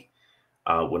tidy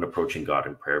when approaching God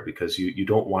in prayer, because you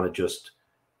don't want to just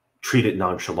treat it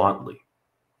nonchalantly.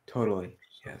 Totally.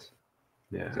 Yes.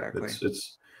 Yeah, Exactly.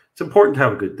 It's important to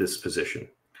have a good disposition.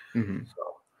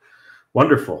 So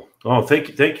wonderful. Oh,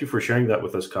 thank you for sharing that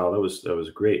with us, Kyle. That was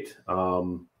great.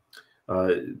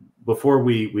 Before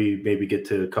we maybe get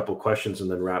to a couple questions and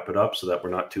then wrap it up, so that we're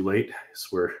not too late, so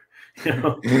we're, you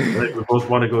know, I think we both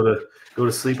want to go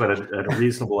to sleep at a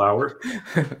reasonable hour.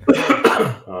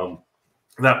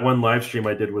 That one live stream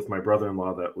I did with my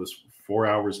brother-in-law that was 4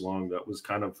 hours long, that was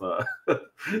kind of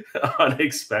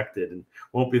unexpected, and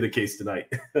won't be the case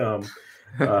tonight.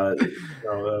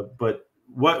 But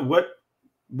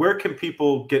where can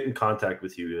people get in contact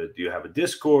with you? Do you have a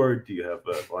Discord? Do you have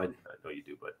well, I know you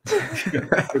do, but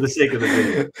for the sake of the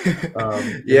video,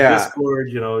 Discord,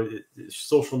 you know,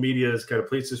 social media is kind of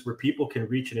places where people can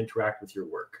reach and interact with your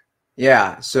work.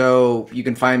 Yeah, so you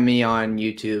can find me on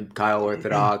YouTube, Kyle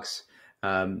Orthodox,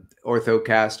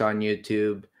 Orthocast on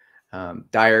YouTube,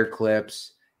 Dire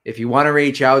Clips. If you want to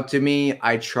reach out to me,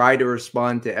 I try to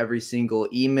respond to every single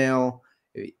email,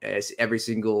 every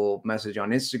single message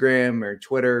on Instagram or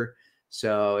Twitter.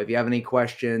 So if you have any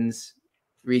questions,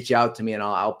 reach out to me and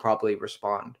I'll probably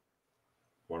respond.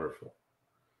 Wonderful.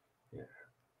 Yeah.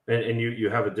 And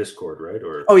you have a Discord, right?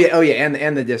 Or oh yeah,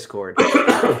 and the Discord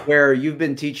where you've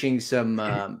been teaching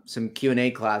some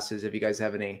Q&A classes. If you guys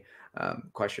have any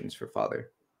questions for Father.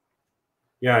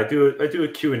 Yeah, I do a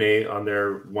Q&A on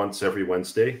there once every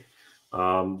Wednesday,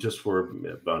 just for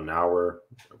about an hour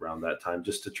around that time,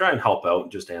 just to try and help out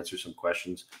and just answer some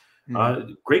questions.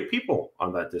 Great people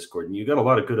on that Discord, and you got a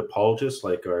lot of good apologists,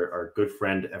 like our good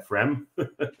friend Ephraim.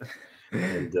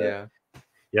 And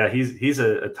yeah, he's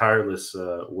a tireless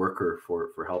worker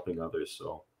for helping others.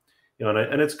 So, you know,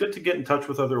 and it's good to get in touch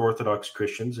with other Orthodox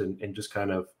Christians and just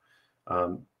kind of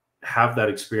have that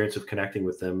experience of connecting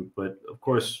with them. But of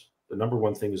course, the number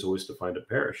one thing is always to find a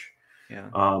parish. Yeah.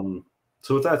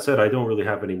 So with that said, I don't really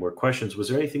have any more questions. Was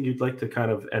there anything you'd like to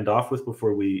kind of end off with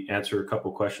before we answer a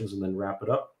couple questions and then wrap it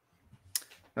up?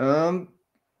 No,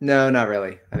 not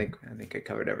really. I think I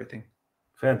covered everything.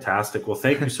 Fantastic. Well,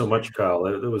 thank you so much, Kyle.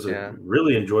 It was a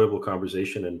really enjoyable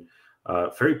conversation and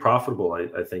very profitable,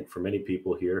 I think, for many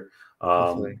people here.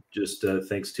 Just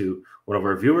thanks to one of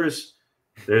our viewers.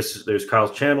 There's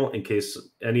Kyle's channel. In case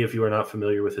any of you are not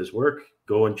familiar with his work,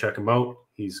 go and check him out.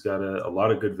 He's got a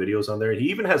lot of good videos on there. He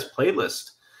even has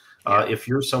playlists. If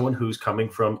you're someone who's coming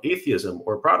from atheism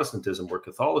or Protestantism or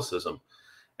Catholicism.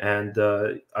 And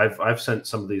I've sent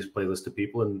some of these playlists to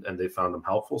people and they found them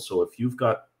helpful. So if you've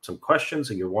got some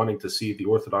questions and you're wanting to see the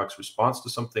Orthodox response to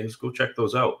some things, go check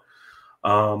those out.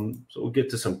 So we'll get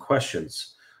to some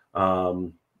questions.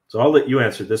 So I'll let you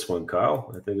answer this one,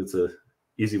 Kyle. I think it's a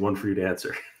easy one for you to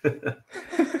answer.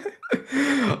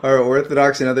 Are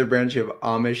Orthodox another branch of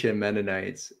Amish and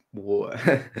Mennonites?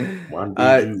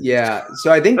 Yeah,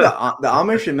 so I think the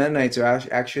Amish and Mennonites are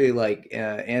actually like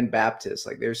and Baptists.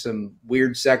 Like there's some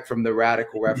weird sect from the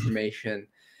Radical Reformation,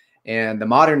 and the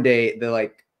modern day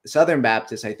the Southern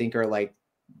Baptists I think are like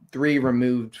 3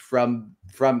 removed from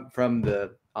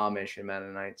the Amish and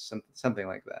Mennonites, something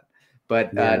like that.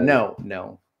 But Yeah. no.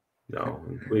 No,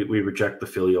 we reject the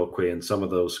filioque, and some of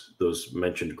those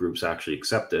mentioned groups actually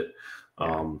accept it,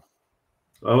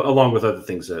 along with other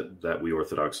things that we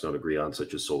Orthodox don't agree on,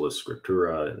 such as sola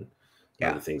scriptura and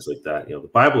other things like that. The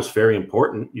Bible is very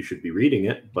important. You should be reading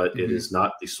it, but it is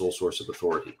not the sole source of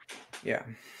authority. Yeah,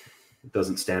 it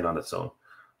doesn't stand on its own.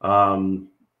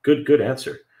 Good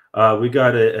answer. We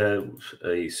got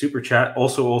a super chat.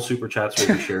 Also, all super chats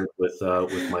will be shared with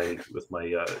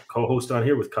my co-host on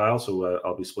here, with Kyle. So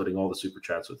I'll be splitting all the super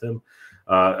chats with him.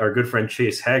 Our good friend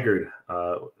Chase Haggard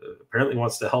apparently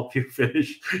wants to help you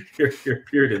finish your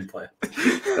period implant.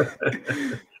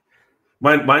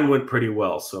 Mine went pretty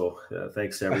well, so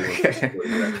thanks to everyone for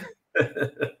supporting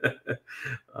that.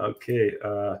 Okay.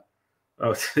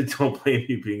 Oh, don't blame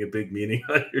me being a big meaning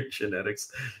on your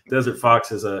genetics. Desert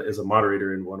Fox is a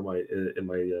moderator in one of my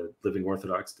Living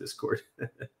Orthodox Discord.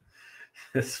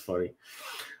 It's funny.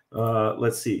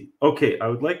 Let's see. Okay, I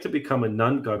would like to become a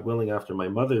nun, God willing, after my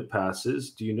mother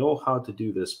passes. Do you know how to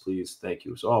do this, please? Thank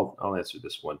you. So I'll answer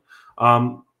this one.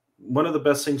 One of the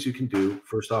best things you can do,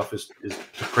 first off, is to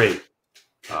pray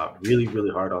really, really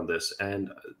hard on this.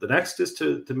 And the next is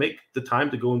to make the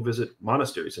time to go and visit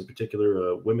monasteries, in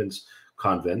particular women's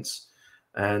convents,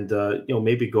 and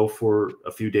maybe go for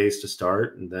a few days to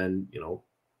start, and then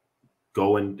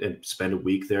go and spend a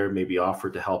week there, maybe offer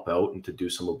to help out and to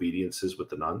do some obediences with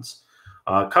the nuns.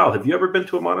 Kyle, have you ever been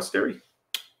to a monastery?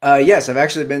 Yes, I've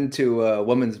actually been to a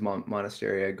women's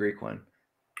monastery, a Greek one.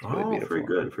 It's really beautiful.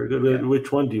 Very good. Yeah.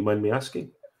 Which one? Do you mind me asking?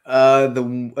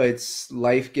 It's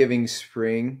Life Giving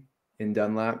Spring in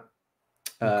Dunlap.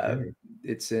 Okay.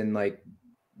 It's in like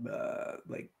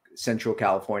Central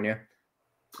California.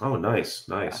 Oh, nice.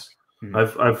 Yeah.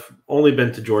 I've only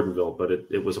been to Jordanville, but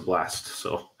it was a blast.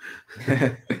 So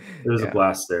it was a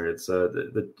blast there. It's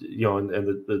and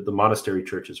the monastery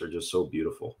churches are just so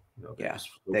beautiful.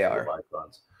 They are.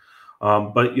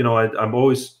 But I'm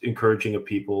always encouraging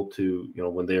people to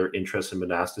when they are interested in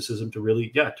monasticism to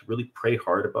really pray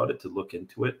hard about it, to look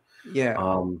into it.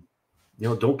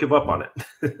 Don't give up on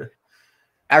it.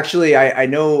 Actually, I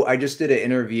know I just did an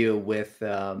interview with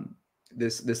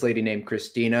this lady named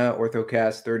Christina,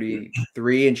 Orthocast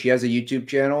 33, and she has a YouTube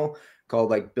channel called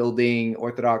like Building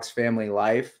Orthodox Family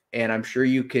Life. And I'm sure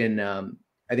you can,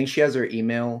 I think she has her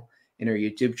email in her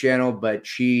YouTube channel, but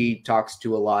she talks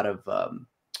to a lot of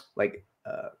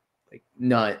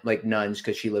nuns,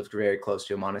 because she lived very close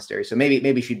to a monastery. So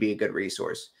maybe she'd be a good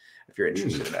resource if you're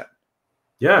interested in that.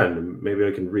 Yeah, and maybe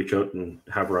I can reach out and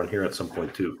have her on here at some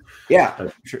point too. Yeah,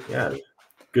 sure. Yeah,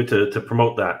 good to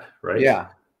promote that, right? Yeah.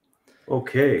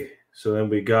 Okay, so then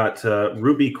we got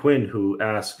Ruby Quinn, who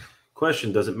asked,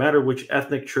 question, does it matter which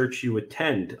ethnic church you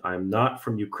attend? I'm not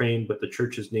from Ukraine, but the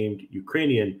church is named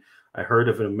Ukrainian. I heard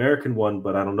of an American one,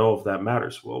 but I don't know if that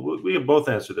matters. Well, we can both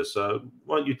answer this. Why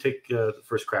don't you take the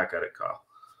first crack at it, Kyle?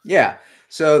 Yeah.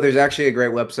 So there's actually a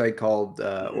great website called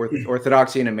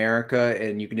Orthodoxy in America,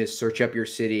 and you can just search up your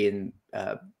city, and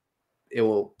it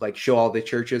will like show all the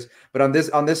churches. But on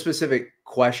this specific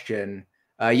question,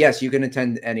 yes, you can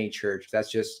attend any church.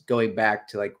 That's just going back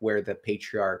to like where the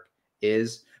patriarch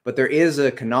is. But there is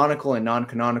a canonical and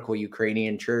non-canonical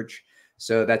Ukrainian church.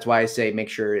 So that's why I say make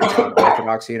sure it's on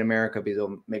Orthodoxy in America, because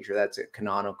it'll make sure that's a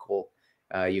canonical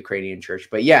Ukrainian church.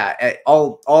 But yeah,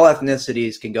 all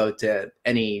ethnicities can go to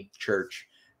any church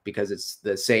because it's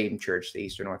the same church, the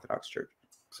Eastern Orthodox Church.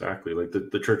 Exactly. Like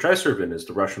the church I serve in is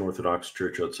the Russian Orthodox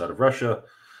Church outside of Russia.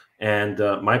 And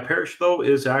my parish, though,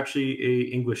 is actually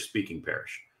a English-speaking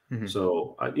parish. Mm-hmm.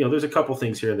 So, there's a couple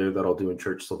things here and there that I'll do in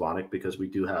Church Slavonic, because we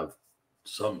do have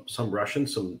some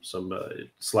Russians, some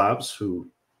Slavs who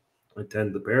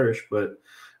attend the parish, but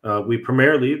we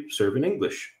primarily serve in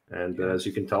English. And as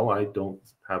you can tell, I don't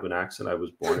have an accent. I was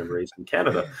born and raised in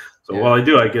Canada. So while I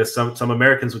do, I guess some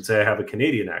Americans would say I have a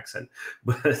Canadian accent.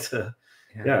 But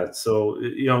so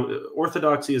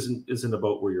orthodoxy isn't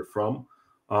about where you're from.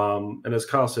 And as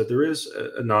Kyle said, there is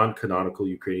a non-canonical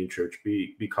Ukrainian church.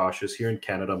 Be cautious. Here in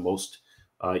Canada, most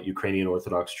Ukrainian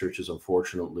Orthodox churches,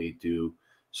 unfortunately, do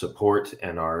support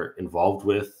and are involved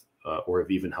with or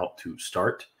have even helped to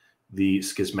start the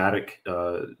schismatic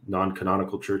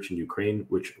non-canonical church in Ukraine,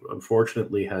 which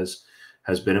unfortunately has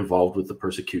been involved with the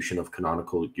persecution of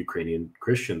canonical Ukrainian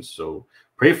Christians. So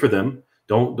pray for them.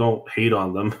 Don't hate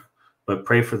on them, but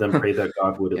pray for them. Pray that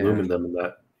God would illumine them, and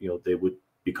that they would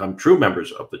become true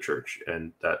members of the church,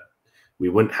 and that we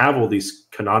wouldn't have all these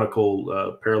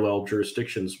canonical parallel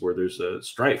jurisdictions where there's a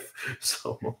strife.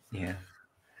 So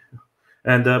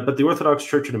and but the Orthodox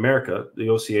Church in America, the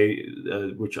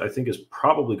OCA, which I think is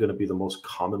probably going to be the most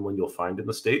common one you'll find in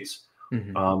the States,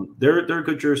 They're a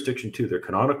good jurisdiction too. They're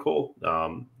canonical.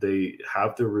 They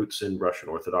have their roots in Russian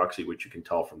Orthodoxy, which you can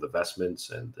tell from the vestments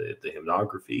and the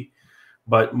hymnography,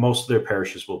 but most of their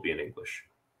parishes will be in English.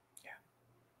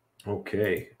 Yeah.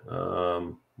 Okay.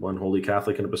 One Holy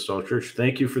Catholic and Apostolic Church.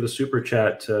 Thank you for the super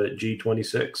chat,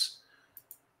 G26.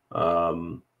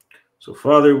 So,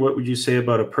 Father, what would you say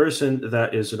about a person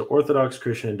that is an Orthodox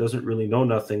Christian and doesn't really know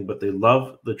nothing, but they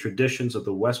love the traditions of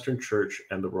the Western Church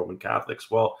and the Roman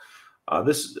Catholics? Well,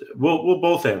 we'll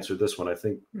both answer this one, I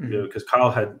think, because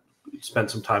Kyle had spent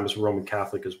some time as a Roman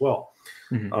Catholic as well.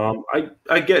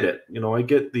 I get it. I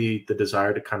get the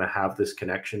desire to kind of have this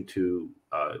connection to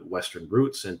Western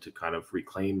roots and to kind of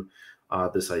reclaim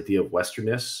this idea of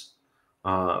Westernness.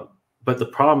 But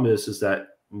the problem is that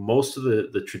most of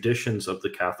the traditions of the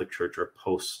Catholic Church are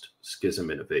post-schism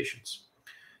innovations.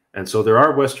 And so there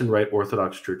are Western Rite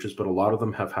Orthodox churches, but a lot of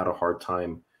them have had a hard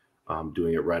time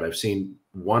doing it right. I've seen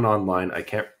one online. I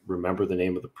can't remember the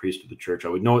name of the priest of the church. I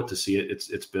would know it to see it.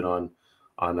 It's been on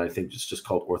I think it's just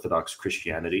called Orthodox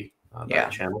Christianity,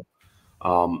 that channel.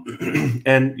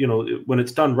 And when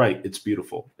it's done right, it's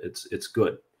beautiful. It's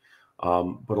good.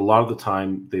 But a lot of the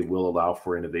time they will allow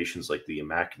for innovations like the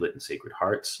Immaculate and Sacred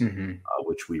Hearts,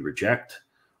 which we reject.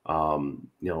 A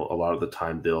lot of the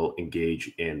time they'll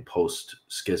engage in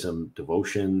post-schism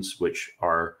devotions, which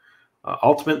are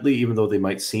ultimately, even though they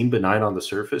might seem benign on the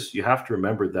surface, you have to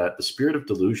remember that the spirit of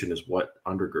delusion is what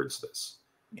undergirds this.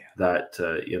 Yeah. That,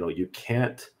 you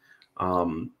can't,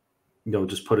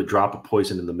 just put a drop of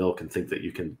poison in the milk and think that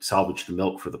you can salvage the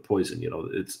milk for the poison.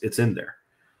 It's in there.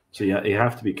 So you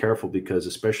have to be careful, because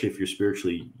especially if you're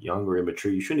spiritually young or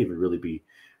immature, you shouldn't even really be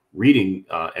reading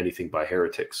anything by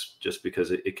heretics, just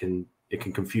because it can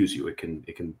confuse you. It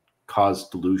can cause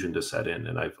delusion to set in,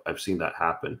 and I've seen that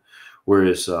happen.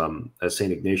 Whereas, as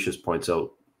Saint Ignatius points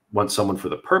out, once someone for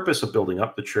the purpose of building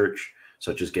up the church,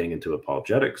 such as getting into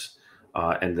apologetics,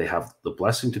 and they have the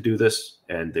blessing to do this,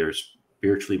 and they're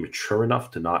spiritually mature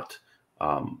enough to not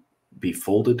be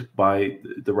folded by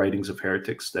the writings of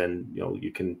heretics, then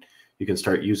you can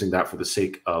start using that for the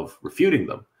sake of refuting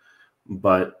them.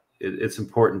 But it's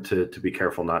important to be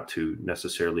careful not to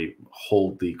necessarily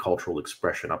hold the cultural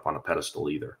expression up on a pedestal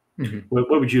either. What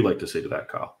would you like to say to that,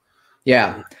 Kyle?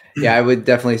 Yeah, I would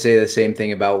definitely say the same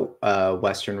thing about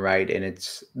Western Rite, and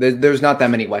there's not that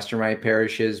many Western Rite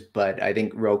parishes, but I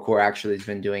think ROCOR actually has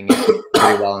been doing it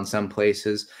pretty well in some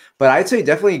places. But I'd say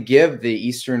definitely give the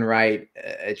Eastern Rite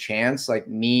a chance. Like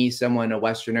me, a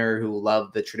Westerner who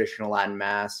loved the traditional Latin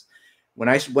Mass, when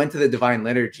I went to the Divine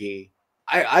Liturgy,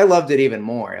 I loved it even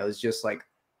more. It was just like,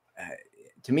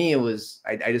 to me,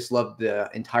 I just loved the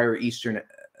entire Eastern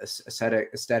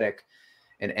aesthetic.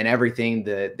 And everything,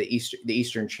 the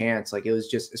Eastern chants, like it was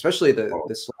just, especially the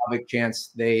Slavic chants,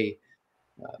 they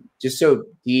just so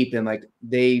deep, and like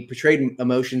they portrayed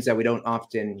emotions that we don't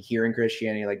often hear in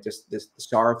Christianity, like just this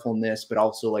sorrowfulness, but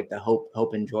also like the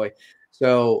hope and joy.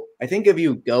 So I think if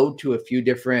you go to a few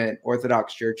different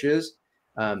Orthodox churches,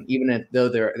 even though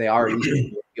they are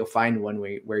Eastern, you'll find one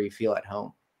where you feel at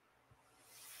home.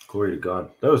 Glory to God.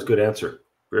 That was a good answer.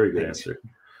 Very good answer.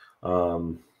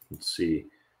 Let's see.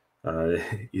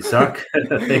 Isaac,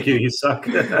 thank you,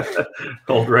 Isaac.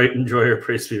 Old Rite enjoyer,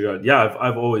 praise be God. Yeah,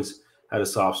 I've always had a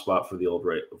soft spot for the Old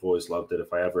Rite. I've always loved it.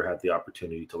 If I ever had the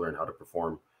opportunity to learn how to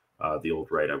perform the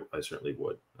Old Rite, I certainly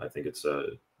would. I think it's a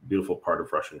beautiful part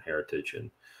of Russian heritage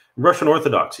and Russian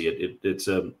Orthodoxy. It's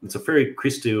a very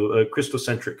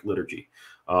Christocentric liturgy.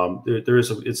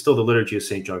 It's still the liturgy of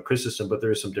Saint John Chrysostom, but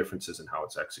there are some differences in how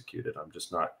it's executed. I'm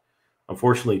just not,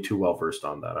 unfortunately, too well versed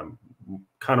on that. I'm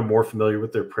kind of more familiar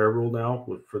with their prayer rule now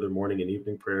for their morning and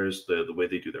evening prayers, the way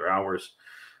they do their hours.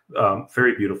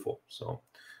 Very beautiful. So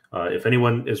if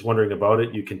anyone is wondering about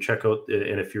it, you can check out,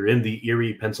 and if you're in the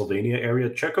Erie, Pennsylvania area,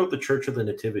 check out the Church of the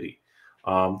Nativity.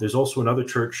 There's also another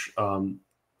church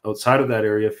outside of that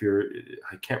area.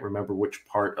 I can't remember which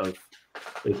part of,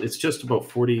 it's just about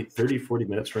 40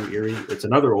 minutes from Erie. It's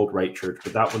another Old Rite church,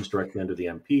 but that one's directly under the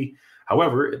MP.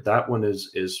 However, that one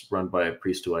is run by a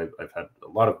priest who I've had a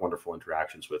lot of wonderful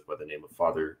interactions with, by the name of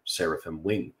Father Seraphim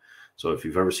Wing. So if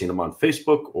you've ever seen him on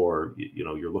Facebook, or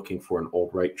you're looking for an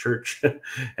Old Rite church,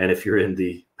 and if you're in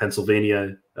the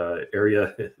Pennsylvania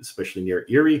area, especially near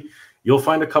Erie, you'll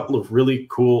find a couple of really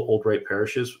cool Old Rite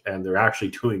parishes, and they're actually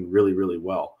doing really, really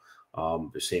well.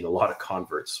 They're seeing a lot of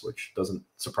converts, which doesn't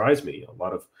surprise me. A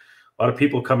lot of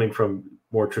people coming from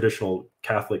more traditional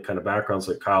Catholic kind of backgrounds,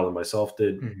 like Kyle and myself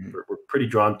did, were pretty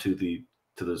drawn to the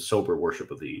sober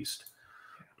worship of the East.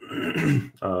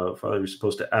 Father, we're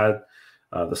supposed to add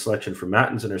the selection for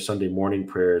Matins in our Sunday morning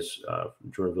prayers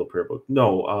from Jordanville Prayer Book.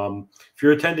 No, if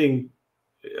you're attending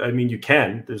I mean, you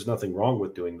can. There's nothing wrong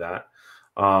with doing that.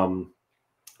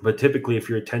 But typically, if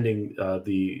you're attending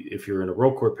if you're in a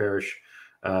roll call parish,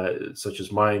 such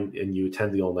as mine, and you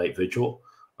attend the all-night vigil,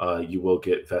 you will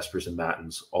get Vespers and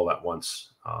Matins all at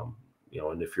once.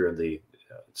 And if you're in the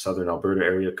southern Alberta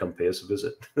area, come pay us a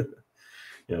visit.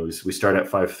 We start at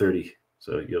 5:30,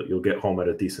 so you'll get home at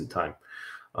a decent time.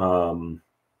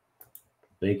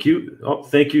 Thank you. Oh,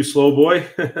 thank you, Slow Boy.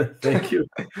 Thank you.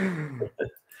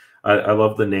 I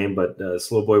love the name, but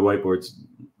Slow Boy Whiteboard's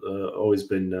always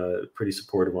been pretty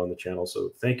supportive on the channel. So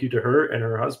thank you to her and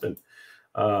her husband.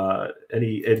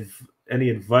 Any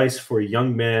advice for a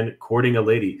young man courting a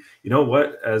lady? You know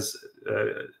what? As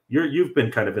you've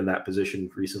been kind of in that position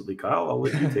recently, Kyle. I'll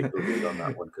let you take the lead on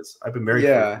that one, because I've been married for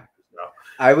years now.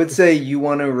 I would say you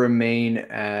want to remain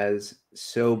as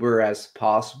sober as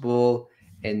possible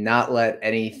and not let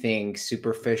anything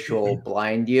superficial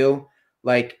blind you.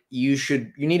 Like you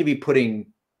need to be putting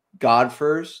God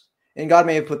first, and God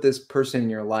may have put this person in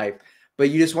your life, but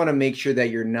you just want to make sure that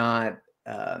you're not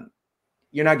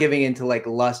giving into like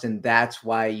lust, and that's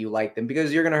why you like them,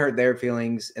 because you're going to hurt their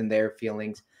feelings and their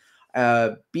feelings.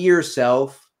 Be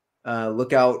yourself.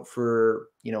 Look out for,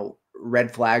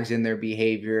 red flags in their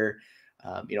behavior.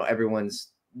 Everyone's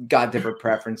got different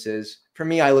preferences. For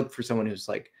me, I look for someone who's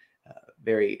like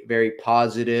very, very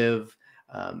positive.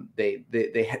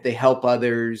 They help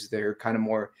others. They're kind of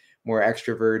more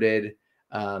extroverted.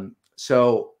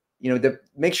 So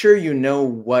make sure you know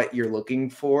what you're looking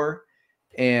for,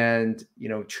 and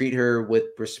treat her with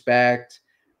respect.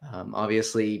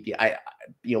 Obviously,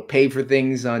 pay for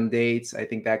things on dates. I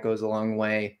think that goes a long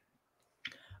way.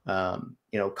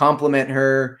 Compliment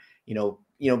her.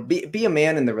 Be a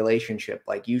man in the relationship.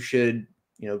 Like you should,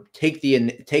 take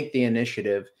the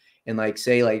initiative and like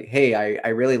say like, hey, I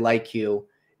really like you,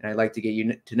 and I'd like to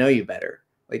get to know you better.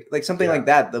 Like something like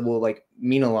that will like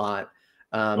mean a lot.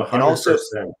 And also,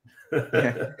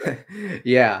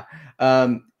 yeah.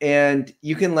 And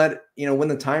you can let, when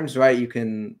the time's right, you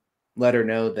can let her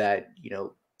know that,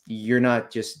 you're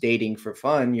not just dating for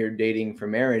fun, you're dating for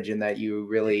marriage, and that you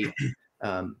really,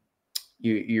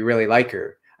 you really like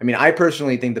her. I mean, I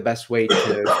personally think the best way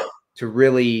to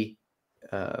really,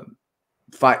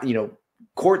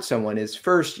 court someone is,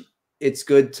 first, it's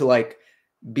good to like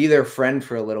be their friend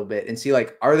for a little bit and see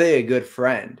like, are they a good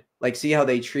friend? Like see how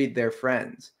they treat their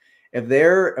friends. If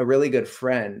they're a really good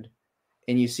friend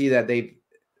and you see that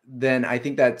then I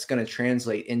think that's going to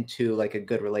translate into like a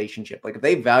good relationship. Like if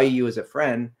they value you as a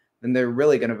friend, then they're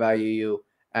really going to value you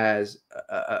as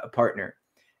a partner.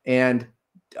 And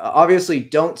obviously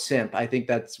don't simp. I think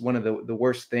that's one of the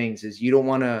worst things, is you don't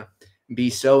want to be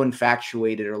so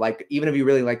infatuated, or like, even if you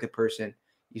really like the person,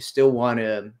 you still want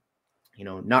to,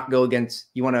 not go against,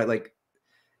 you want to like,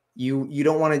 you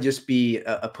don't want to just be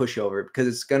a pushover, because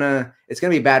it's gonna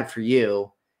be bad for you,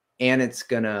 and it's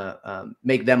gonna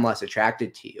make them less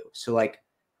attracted to you. So like,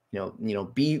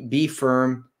 be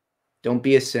firm, don't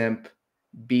be a simp,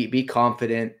 be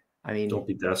confident. I mean, don't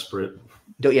be desperate.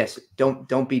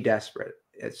 Don't be desperate.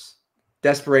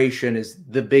 Desperation is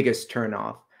the biggest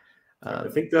turnoff. I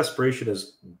think desperation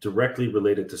is directly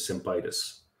related to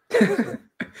simpitis.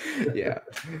 Yeah.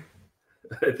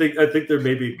 I think there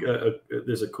may be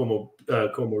there's a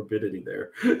comorbidity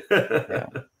there. Yeah.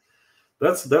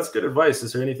 That's good advice.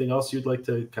 Is there anything else you'd like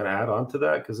to kind of add on to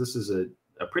that? Because this is a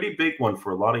pretty big one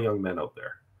for a lot of young men out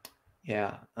there.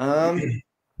 Yeah. I'm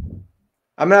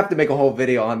gonna have to make a whole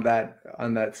video on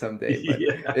that someday.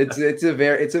 But it's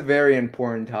a very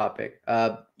important topic.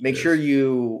 Make sure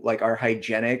you like are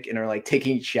hygienic and are like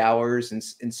taking showers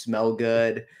and smell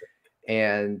good,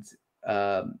 and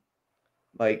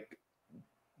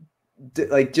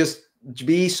just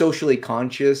be socially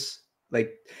conscious.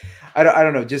 Like I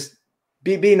don't know, just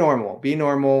be normal. Be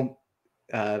normal.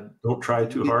 Don't try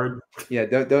too hard. Yeah,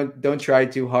 don't try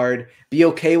too hard. Be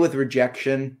okay with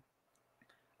rejection.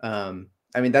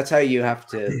 I mean, that's how you have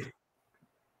to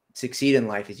succeed in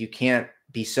life, is you can't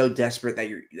be so desperate that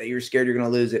you're scared you're going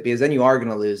to lose it, because then you are going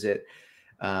to lose it.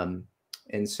 And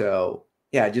so,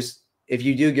 yeah, just if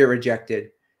you do get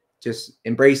rejected, just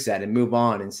embrace that and move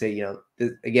on and say,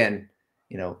 again,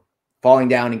 falling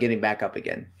down and getting back up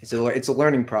again. It's a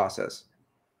learning process.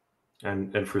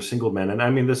 And for single men, and I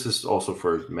mean, this is also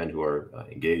for men who are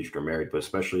engaged or married, but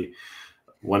especially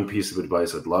one piece of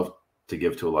advice I'd love to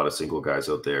give to a lot of single guys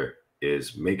out there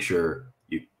is make sure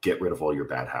you get rid of all your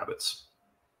bad habits.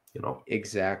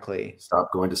 Exactly.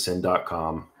 Stop going to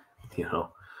sin.com,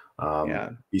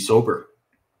 be sober,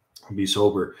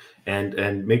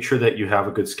 and make sure that you have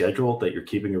a good schedule, that you're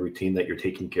keeping a routine, that you're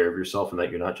taking care of yourself, and that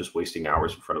you're not just wasting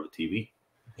hours in front of the TV.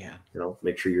 Yeah.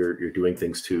 Make sure you're doing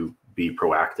things to be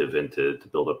proactive and to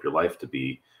build up your life to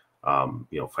be,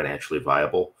 financially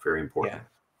viable. Very important.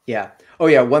 Yeah. Oh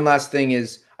yeah. One last thing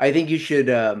is, I think you should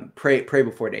pray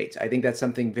before dates. I think that's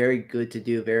something very good to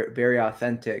do, very very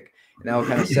authentic, and that will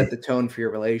kind of set the tone for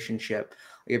your relationship.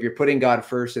 Like if you're putting God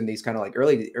first in these kind of like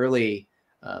early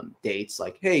dates,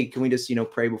 like, hey, can we just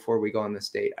pray before we go on this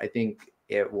date? I think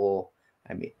it will.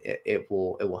 I mean, it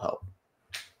will help.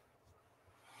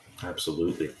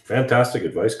 Absolutely, fantastic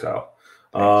advice, Kyle.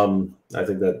 I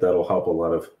think that'll help a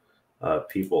lot of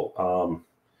people.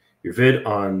 Your vid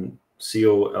on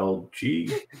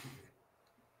COLG.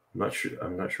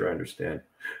 I'm not sure I understand.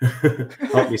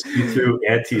 Help me see through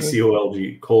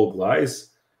anti-COLG cold lies.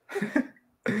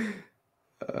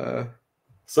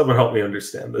 Someone help me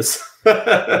understand this.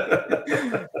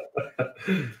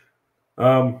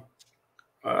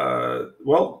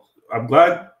 Well, I'm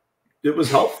glad it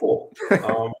was helpful.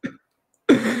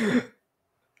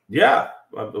 Yeah,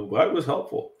 I'm glad it was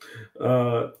helpful.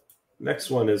 Next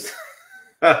one is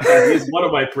he's one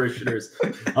of my parishioners.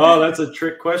 Oh, that's a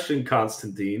trick question,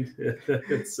 Constantine.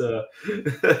 It's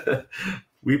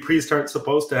we priests aren't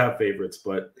supposed to have favorites,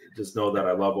 but just know that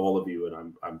I love all of you,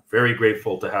 and I'm very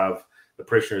grateful to have the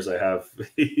parishioners I have.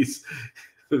 He's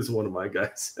one of my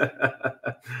guys.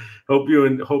 Hope you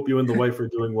and the wife are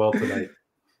doing well tonight.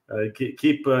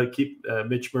 Keep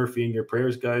Mitch Murphy in your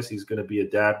prayers, guys. He's going to be a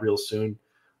dad real soon.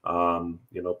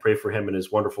 Pray for him and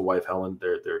his wonderful wife Helen.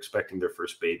 They're expecting their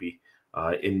first baby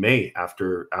in May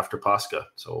after Pascha.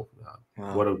 So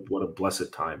wow. What a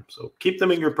blessed time. So keep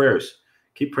them in your prayers.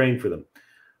 Keep praying for them.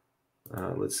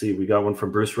 Let's see. We got one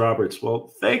from Bruce Roberts.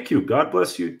 Well, thank you. God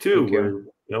bless you too.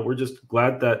 We're just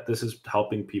glad that this is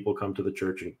helping people come to the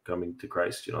church and coming to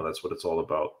Christ. That's what it's all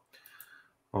about.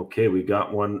 Okay, we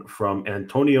got one from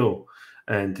Antonio,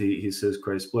 and he says,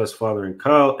 Christ bless Father and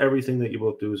Kyle. Everything that you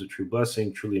both do is a true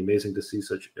blessing. Truly amazing to see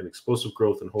such an explosive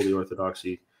growth in Holy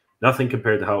Orthodoxy. Nothing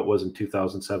compared to how it was in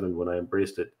 2007 when I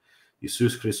embraced it.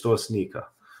 Jesus Christos Nika.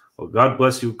 Well, God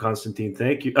bless you, Constantine.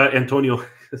 Thank you. Antonio,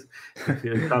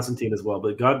 Constantine as well.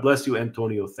 But God bless you,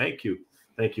 Antonio. Thank you.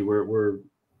 Thank you. We're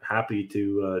happy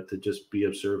to just be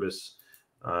of service.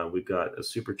 We've got a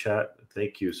super chat.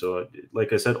 Thank you. So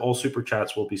like I said, all super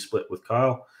chats will be split with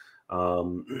Kyle.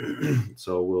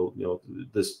 So we'll,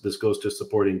 this goes to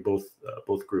supporting both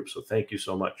groups. So thank you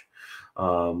so much.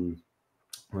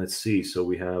 Let's see. So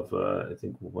we have, I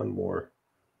think one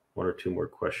or two more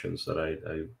questions that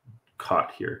I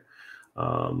caught here.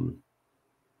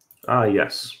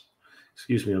 Yes.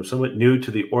 Excuse me, I'm somewhat new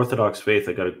to the Orthodox faith.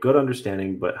 I got a good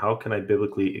understanding, but how can I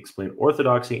biblically explain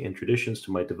orthodoxy and traditions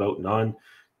to my devout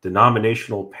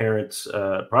non-denominational parents,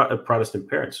 Protestant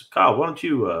parents? Kyle, why don't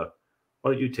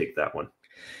you take that one?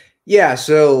 Yeah,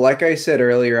 so like I said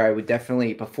earlier, I would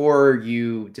definitely, before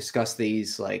you discuss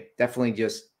these, like definitely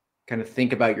just kind of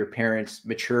think about your parents'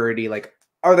 maturity. Like,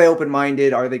 are they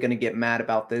open-minded? Are they going to get mad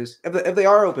about this? If they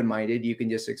are open-minded, you can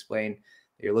just explain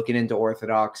that you're looking into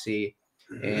orthodoxy.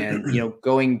 And,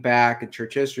 going back in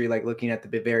church history, like looking at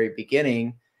the very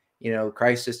beginning,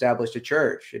 Christ established a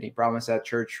church and he promised that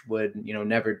church would,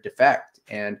 never defect.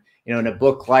 And, in a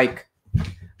book like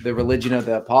The Religion of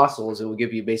the Apostles, it will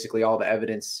give you basically all the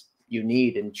evidence you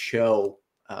need and show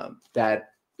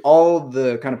that all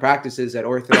the kind of practices that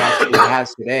Orthodoxy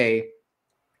has today,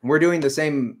 we're doing the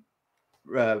same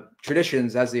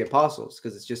traditions as the apostles,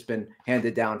 because it's just been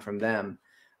handed down from them,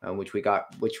 which we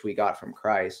got from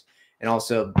Christ. And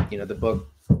also, the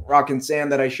book Rock and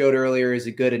Sand that I showed earlier is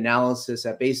a good analysis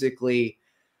that basically,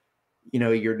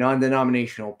 your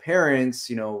non-denominational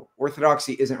parents,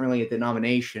 Orthodoxy isn't really a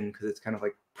denomination because it's kind of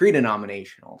like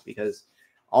pre-denominational, because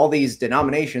all these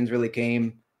denominations really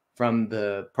came from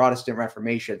the Protestant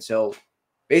Reformation. So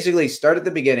basically start at the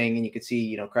beginning and you could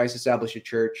see, Christ established a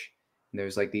church and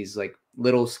there's like these like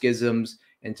little schisms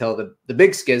until the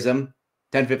big schism,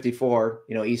 1054,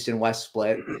 East and West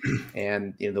split.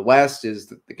 And, the West is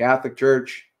the Catholic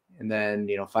Church. And then,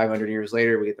 500 years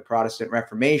later, we get the Protestant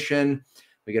Reformation.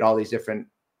 We get all these different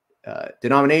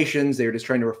denominations. They were just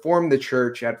trying to reform the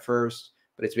church at first,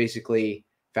 but it's basically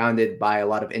founded by a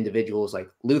lot of individuals, like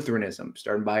Lutheranism,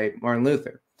 started by Martin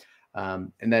Luther.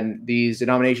 And then these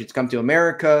denominations come to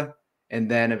America. And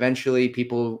then eventually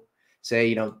people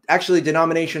say, actually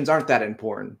denominations aren't that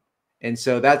important. And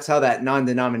so that's how that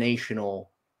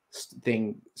non-denominational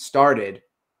thing started.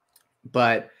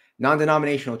 But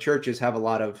non-denominational churches have a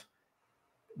lot of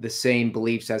the same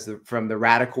beliefs as from the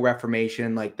Radical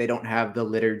Reformation. Like they don't have the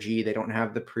liturgy, they don't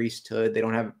have the priesthood, they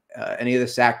don't have any of the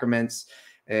sacraments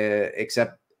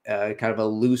except kind of a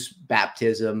loose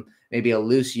baptism, maybe a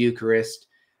loose Eucharist,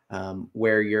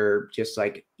 where you're just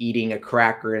like eating a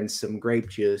cracker and some grape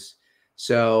juice.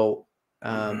 So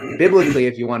biblically,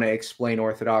 if you want to explain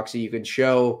Orthodoxy, you can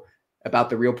show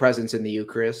about the real presence in the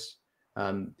Eucharist.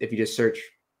 If you just search,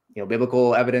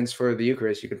 biblical evidence for the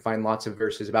Eucharist, you can find lots of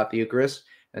verses about the Eucharist.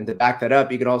 And to back that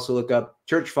up, you can also look up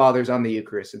church fathers on the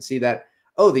Eucharist and see that,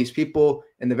 oh, these people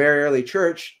in the very early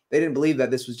church, they didn't believe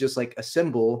that this was just like a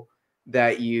symbol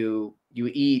that you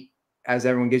eat as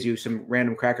everyone gives you some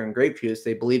random cracker and grape juice.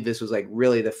 They believed this was like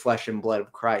really the flesh and blood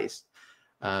of Christ.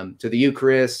 To the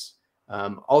Eucharist,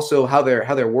 also how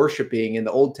they're worshiping in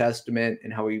the Old Testament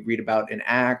and how we read about in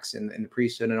Acts and the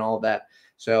priesthood and all of that.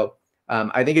 So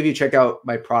I think if you check out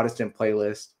my Protestant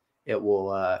playlist, it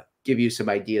will give you some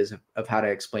ideas of how to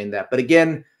explain that. But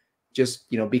again, just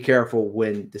be careful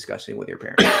when discussing with your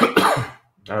parents.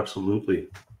 Absolutely.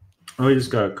 We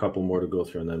just got a couple more to go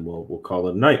through, and then we'll call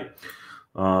it a night.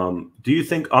 Do you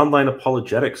think online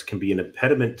apologetics can be an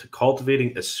impediment to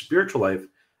cultivating a spiritual life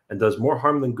and does more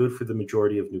harm than good for the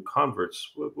majority of new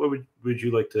converts? What would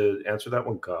you like to answer that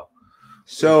one, Kyle?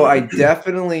 So I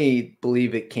definitely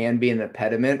believe it can be an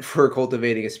impediment for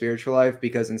cultivating a spiritual life,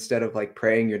 because instead of like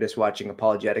praying, you're just watching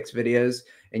apologetics videos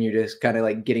and you're just kind of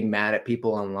like getting mad at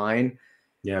people online.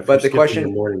 Yeah, but the question, the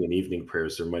morning and evening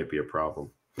prayers, there might be a problem.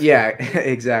 Yeah,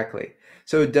 exactly.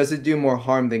 So does it do more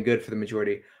harm than good for the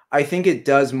majority? I think it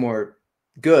does more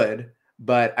good,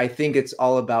 but I think it's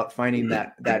all about finding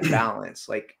that balance.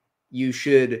 Like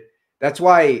that's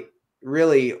why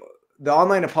really the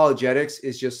online apologetics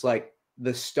is just like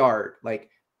the start. Like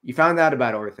you found out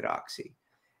about Orthodoxy,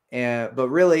 but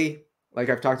really, like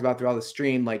I've talked about throughout the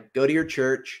stream, like go to your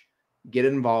church, get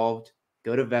involved,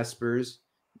 go to Vespers,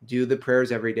 do the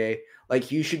prayers every day. Like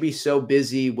you should be so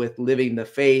busy with living the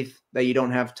faith that you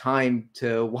don't have time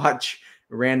to watch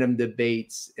random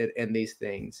debates and these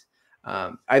things.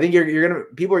 I think you're gonna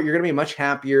be much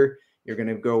happier. You're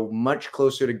gonna go much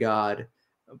closer to God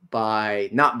by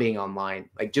not being online,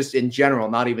 like just in general,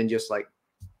 not even just like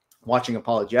watching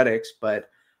apologetics. But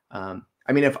I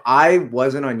mean, if I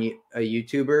wasn't a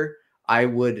YouTuber, I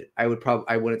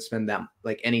wouldn't spend that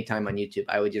like any time on YouTube.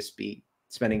 I would just be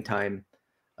spending time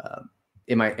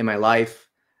in my life,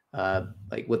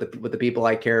 like with the people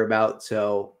I care about.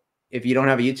 So if you don't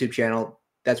have a YouTube channel,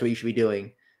 that's what you should be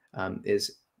doing,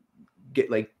 is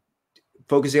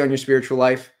focusing on your spiritual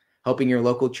life, helping your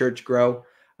local church grow.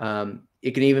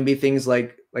 It can even be things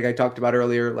like I talked about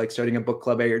earlier, like starting a book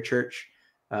club at your church,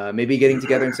 maybe getting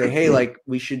together and say, hey, like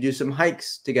we should do some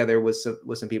hikes together with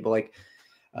some people, like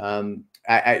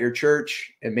at your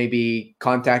church, and maybe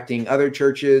contacting other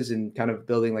churches and kind of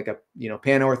building like a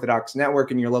pan-Orthodox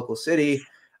network in your local city.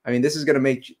 I mean, this is going to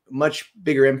make much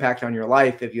bigger impact on your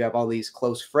life if you have all these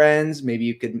close friends. Maybe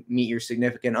you could meet your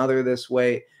significant other this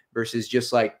way versus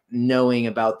just like knowing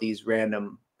about these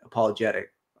random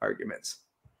apologetic arguments.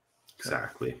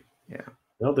 Exactly. Yeah.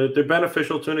 Well, they're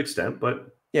beneficial to an extent,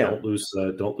 but yeah, don't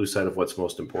lose sight of what's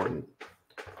most important.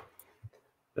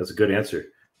 That's a good answer.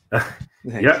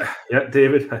 Yeah,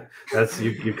 David, that's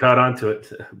you caught on to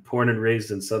it. Born and raised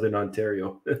in Southern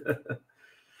Ontario.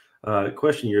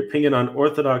 Question: your opinion on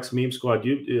Orthodox Meme Squad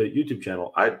YouTube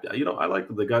channel? I like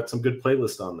them. They got some good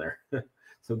playlists on there.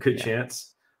 Some good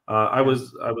chants. I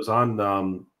was on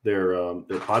their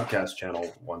podcast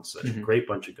channel once. A great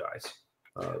bunch of guys.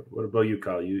 What about you,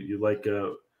 Kyle? You like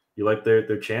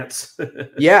their chants?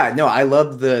 Yeah, no, I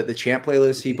love the chant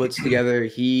playlist he puts together.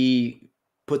 He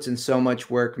puts in so much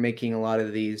work making a lot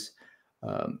of these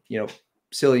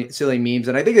silly memes,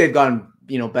 and I think they've gotten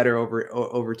better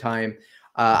over time.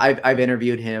 I've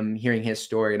interviewed him, hearing his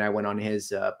story, and I went on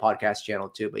his podcast channel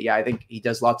too. But yeah, I think he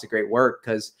does lots of great work,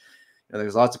 because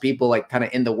there's lots of people like kind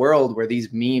of in the world where these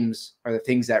memes are the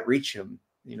things that reach him,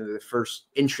 the first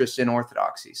interest in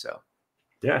Orthodoxy. So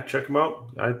yeah, check him out.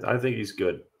 I think he's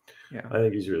good. Yeah, I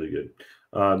think he's really good.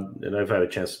 And I've had a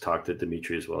chance to talk to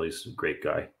Dimitri as well. He's a great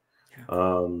guy.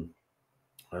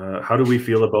 How do we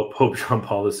feel about Pope John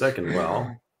Paul II?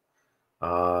 Well,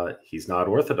 he's not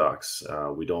Orthodox.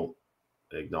 We don't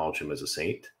acknowledge him as a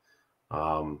saint.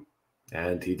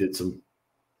 And he did some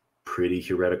pretty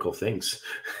heretical things.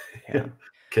 Yeah.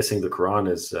 Kissing the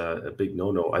Quran is a big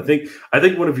no-no. I think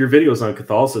one of your videos on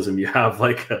Catholicism, you have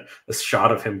like a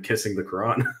shot of him kissing the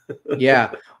Quran.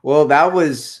 Yeah. Well, that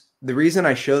was the reason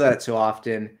I show that so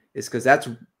often, is because that's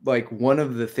like one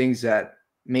of the things that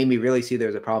made me really see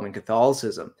there's a problem in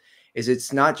Catholicism. Is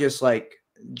it's not just like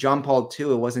John Paul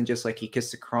II. It wasn't just like he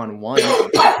kissed the Quran once.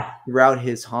 Throughout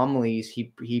his homilies,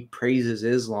 he praises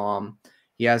Islam.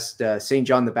 He asked St.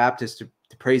 John the Baptist to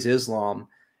praise Islam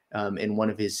in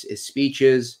one of his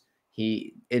speeches.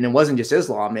 And it wasn't just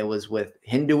Islam. It was with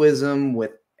Hinduism,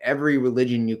 with every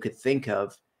religion you could think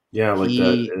of. Yeah, like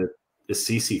the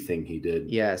Sisi thing he did.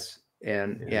 Yes.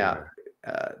 and Yeah.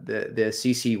 the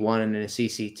CC1 and a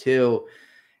CC2,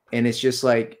 and it's just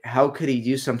like, how could he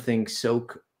do something so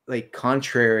like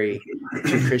contrary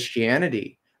to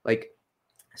Christianity? Like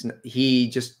he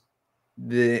just,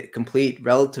 the complete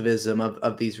relativism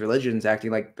of these religions,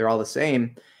 acting like they're all the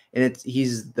same, and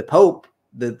he's the Pope,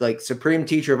 the like supreme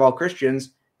teacher of all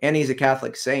Christians, and he's a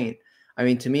Catholic saint. I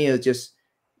mean, to me, it just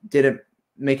didn't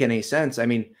make any sense. I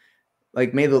mean,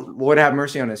 like, may the Lord have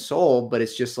mercy on his soul, but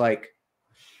it's just like,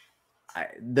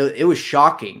 it was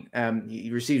shocking.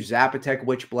 He received Zapotec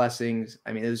witch blessings.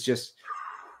 I mean, it was just,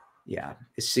 yeah,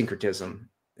 it's syncretism,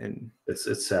 and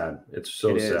It's sad. It's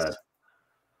so it sad. is.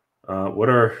 What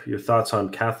are your thoughts on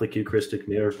Catholic Eucharistic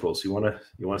miracles? You wanna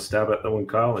stab at that one,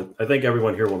 Kyle? I think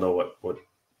everyone here will know what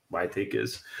my take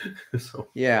is. So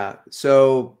Yeah.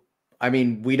 So, I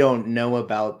mean, we don't know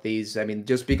about these. I mean,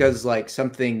 just because like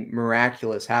something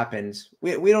miraculous happens,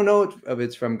 we don't know if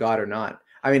it's from God or not.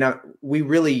 I mean,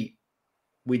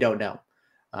 we don't know.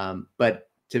 But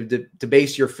to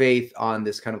base your faith on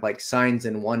this kind of like signs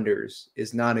and wonders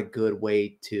is not a good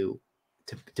way to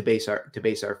base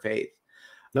our faith.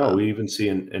 no, we even see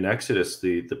in Exodus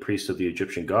the priests of the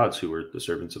Egyptian gods who were the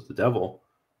servants of the devil.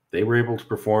 They were able to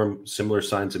perform similar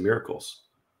signs and miracles.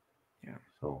 Yeah.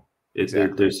 So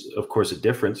Exactly. there's of course a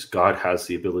difference. God has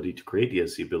the ability to create; He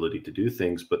has the ability to do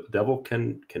things, but the devil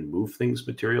can move things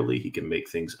materially. He can make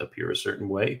things appear a certain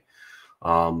way.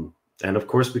 And of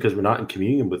course, because we're not in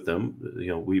communion with them,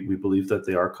 we believe that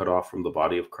they are cut off from the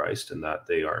body of Christ and that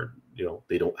they are,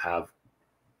 they don't have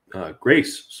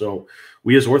grace. So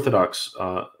we as Orthodox,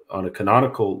 on a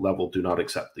canonical level, do not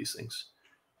accept these things.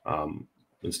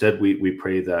 Instead, we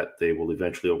pray that they will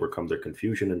eventually overcome their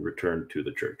confusion and return to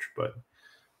the church. But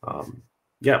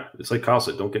yeah, it's like Kyle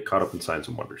said, don't get caught up in signs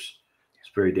and wonders. It's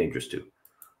very dangerous too.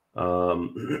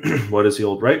 What is the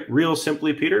old right? Real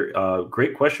simply, Peter.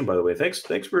 Great question, by the way. Thanks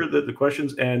for the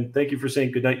questions, and thank you for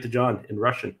saying good night to John in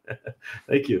Russian.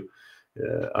 Thank you.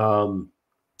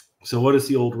 So what is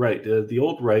the old rite? The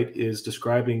old rite is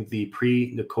describing the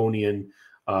pre-Niconian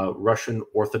Russian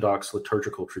Orthodox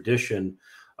liturgical tradition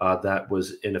that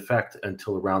was in effect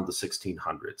until around the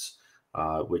 1600s,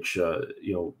 which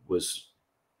was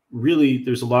really,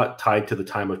 there's a lot tied to the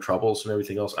time of troubles and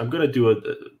everything else. I'm going to do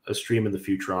a stream in the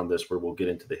future on this where we'll get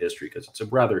into the history, because it's a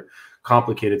rather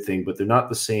complicated thing, but they're not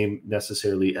the same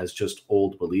necessarily as just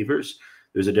old believers.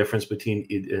 There's a difference between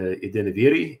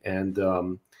idiniviri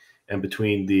and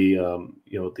between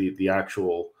the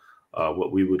actual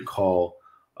what we would call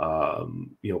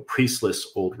priestless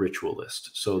old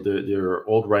ritualist. So there are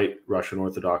old rite Russian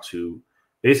Orthodox who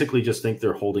basically just think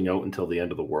they're holding out until the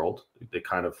end of the world. They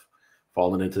kind of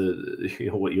fallen into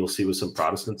what you'll see with some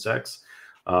Protestant sects,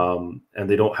 and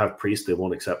they don't have priests. They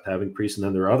won't accept having priests. And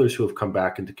then there are others who have come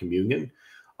back into communion,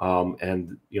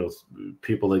 and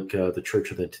people like the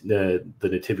Church of the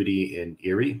Nativity in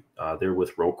Erie, they're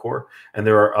with Rokor, and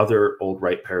there are other old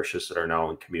rite parishes that are now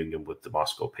in communion with the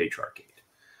Moscow Patriarchate.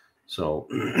 So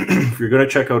if you're going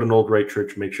to check out an old rite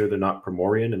church, make sure they're not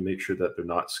Primorian, and make sure that they're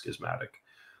not schismatic.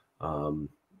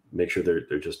 Make sure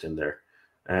they're just in there.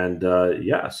 And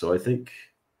yeah, so I think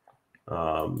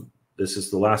this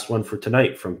is the last one for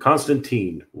tonight from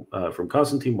Constantine. From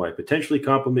Constantine Y. Potentially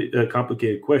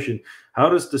complicated question. How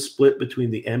does the split between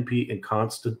the MP and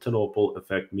Constantinople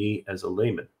affect me as a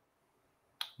layman?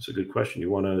 It's a good question.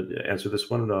 You want to answer this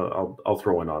one? And I'll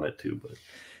throw in on it too. But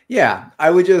yeah,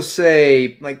 I would just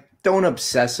say, like, don't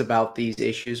obsess about these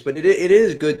issues, but it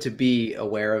is good to be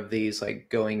aware of these, like,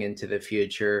 going into the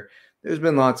future. There's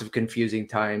been lots of confusing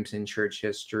times in church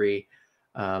history.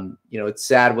 It's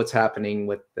sad what's happening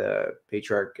with the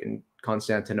Patriarch in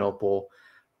Constantinople,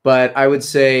 but I would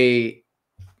say,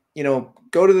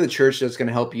 go to the church that's going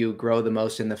to help you grow the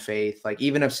most in the faith. Like,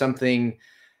 even if something,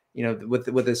 with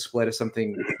a split, if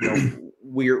something,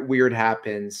 weird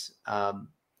happens,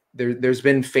 there's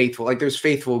been faithful, like there's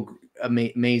faithful,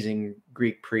 amazing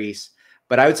Greek priests,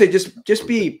 but I would say just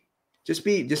be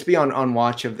on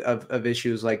watch of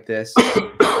issues like this.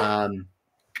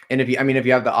 And if you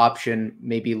have the option,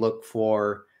 maybe look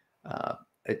for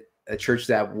a church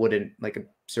that wouldn't, like a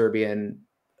Serbian,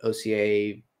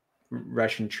 OCA,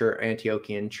 Russian church,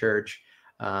 Antiochian church.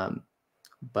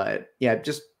 But yeah,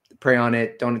 just pray on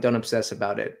it. Don't obsess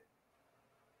about it.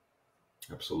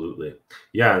 absolutely,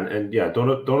 yeah, and yeah,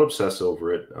 don't obsess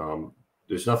over it.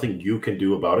 There's nothing you can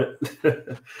do about it.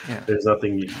 Yeah. There's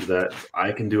nothing that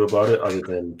I can do about it other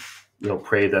than,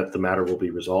 pray that the matter will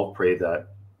be resolved. Pray that,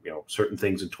 certain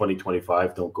things in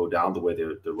 2025 don't go down the way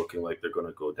they're looking like they're going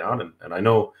to go down. And I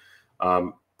know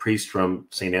priests from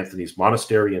St. Anthony's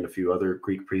Monastery and a few other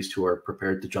Greek priests who are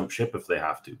prepared to jump ship if they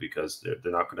have to, because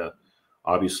they're not going to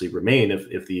obviously remain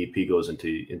if the EP goes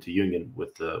into union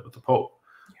with the Pope.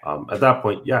 At that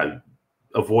point, yeah,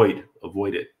 avoid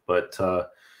it. But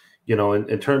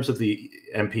in terms of the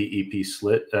MP-EP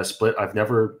split, I've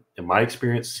never, in my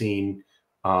experience, seen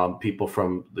people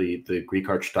from the Greek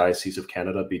Archdiocese of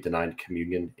Canada be denied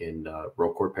communion in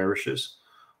ROCOR parishes.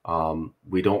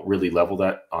 We don't really level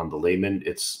that on the layman.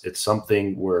 It's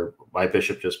something where my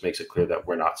bishop just makes it clear that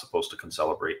we're not supposed to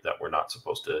concelebrate, that we're not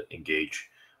supposed to engage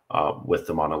with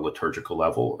them on a liturgical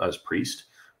level as priest.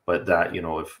 But that,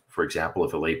 if, for example,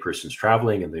 if a lay person's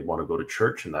traveling and they want to go to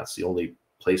church and that's the only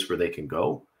place where they can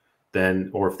go,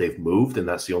 then, or if they've moved and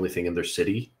that's the only thing in their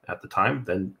city at the time,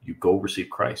 then you go receive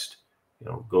Christ.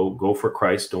 Go for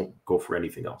Christ. Don't go for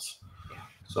anything else.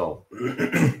 So,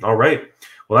 all right.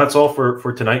 Well, that's all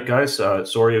for tonight, guys.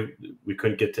 Sorry we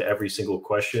couldn't get to every single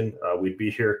question. We'd be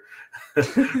here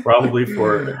probably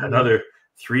for another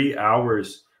 3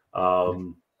 hours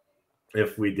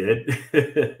if we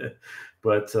did.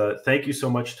 But thank you so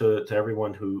much to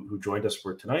everyone who joined us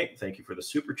for tonight. Thank you for the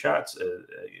super chats.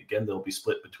 Again, they'll be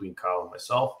split between Kyle and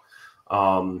myself.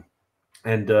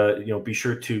 And be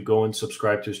sure to go and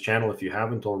subscribe to his channel if you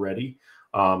haven't already.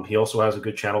 He also has a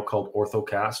good channel called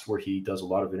Orthocast where he does a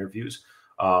lot of interviews.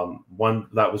 One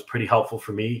that was pretty helpful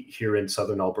for me here in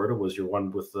Southern Alberta was your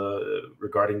one with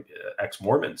regarding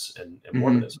ex-Mormons and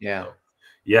Mormonism. Yeah. So,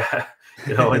 yeah.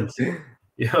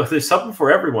 There's something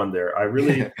for everyone there. I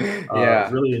really,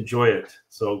 really enjoy it.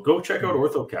 So go check out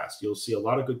Orthocast. You'll see a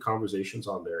lot of good conversations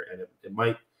on there, and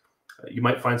you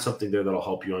might find something there that'll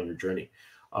help you on your journey.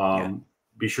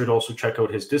 Be sure to also check out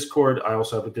his Discord. I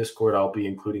also have a Discord. I'll be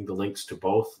including the links to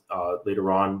both later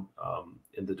on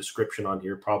in the description on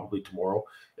here, probably tomorrow,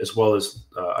 as well as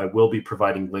I will be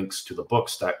providing links to the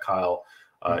books that Kyle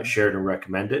shared and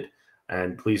recommended.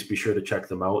 And please be sure to check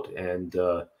them out and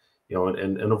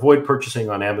avoid purchasing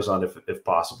on Amazon if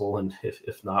possible. And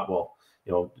if not, well,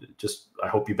 just I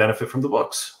hope you benefit from the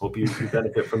books. Hope you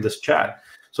benefit from this chat.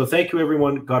 So thank you,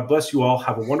 everyone. God bless you all.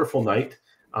 Have a wonderful night.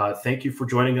 Thank you for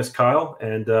joining us, Kyle,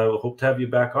 and hope to have you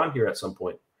back on here at some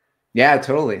point. Yeah,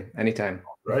 totally. Anytime.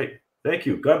 Right. Thank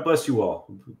you. God bless you all.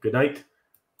 Good night.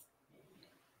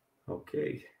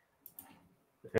 Okay.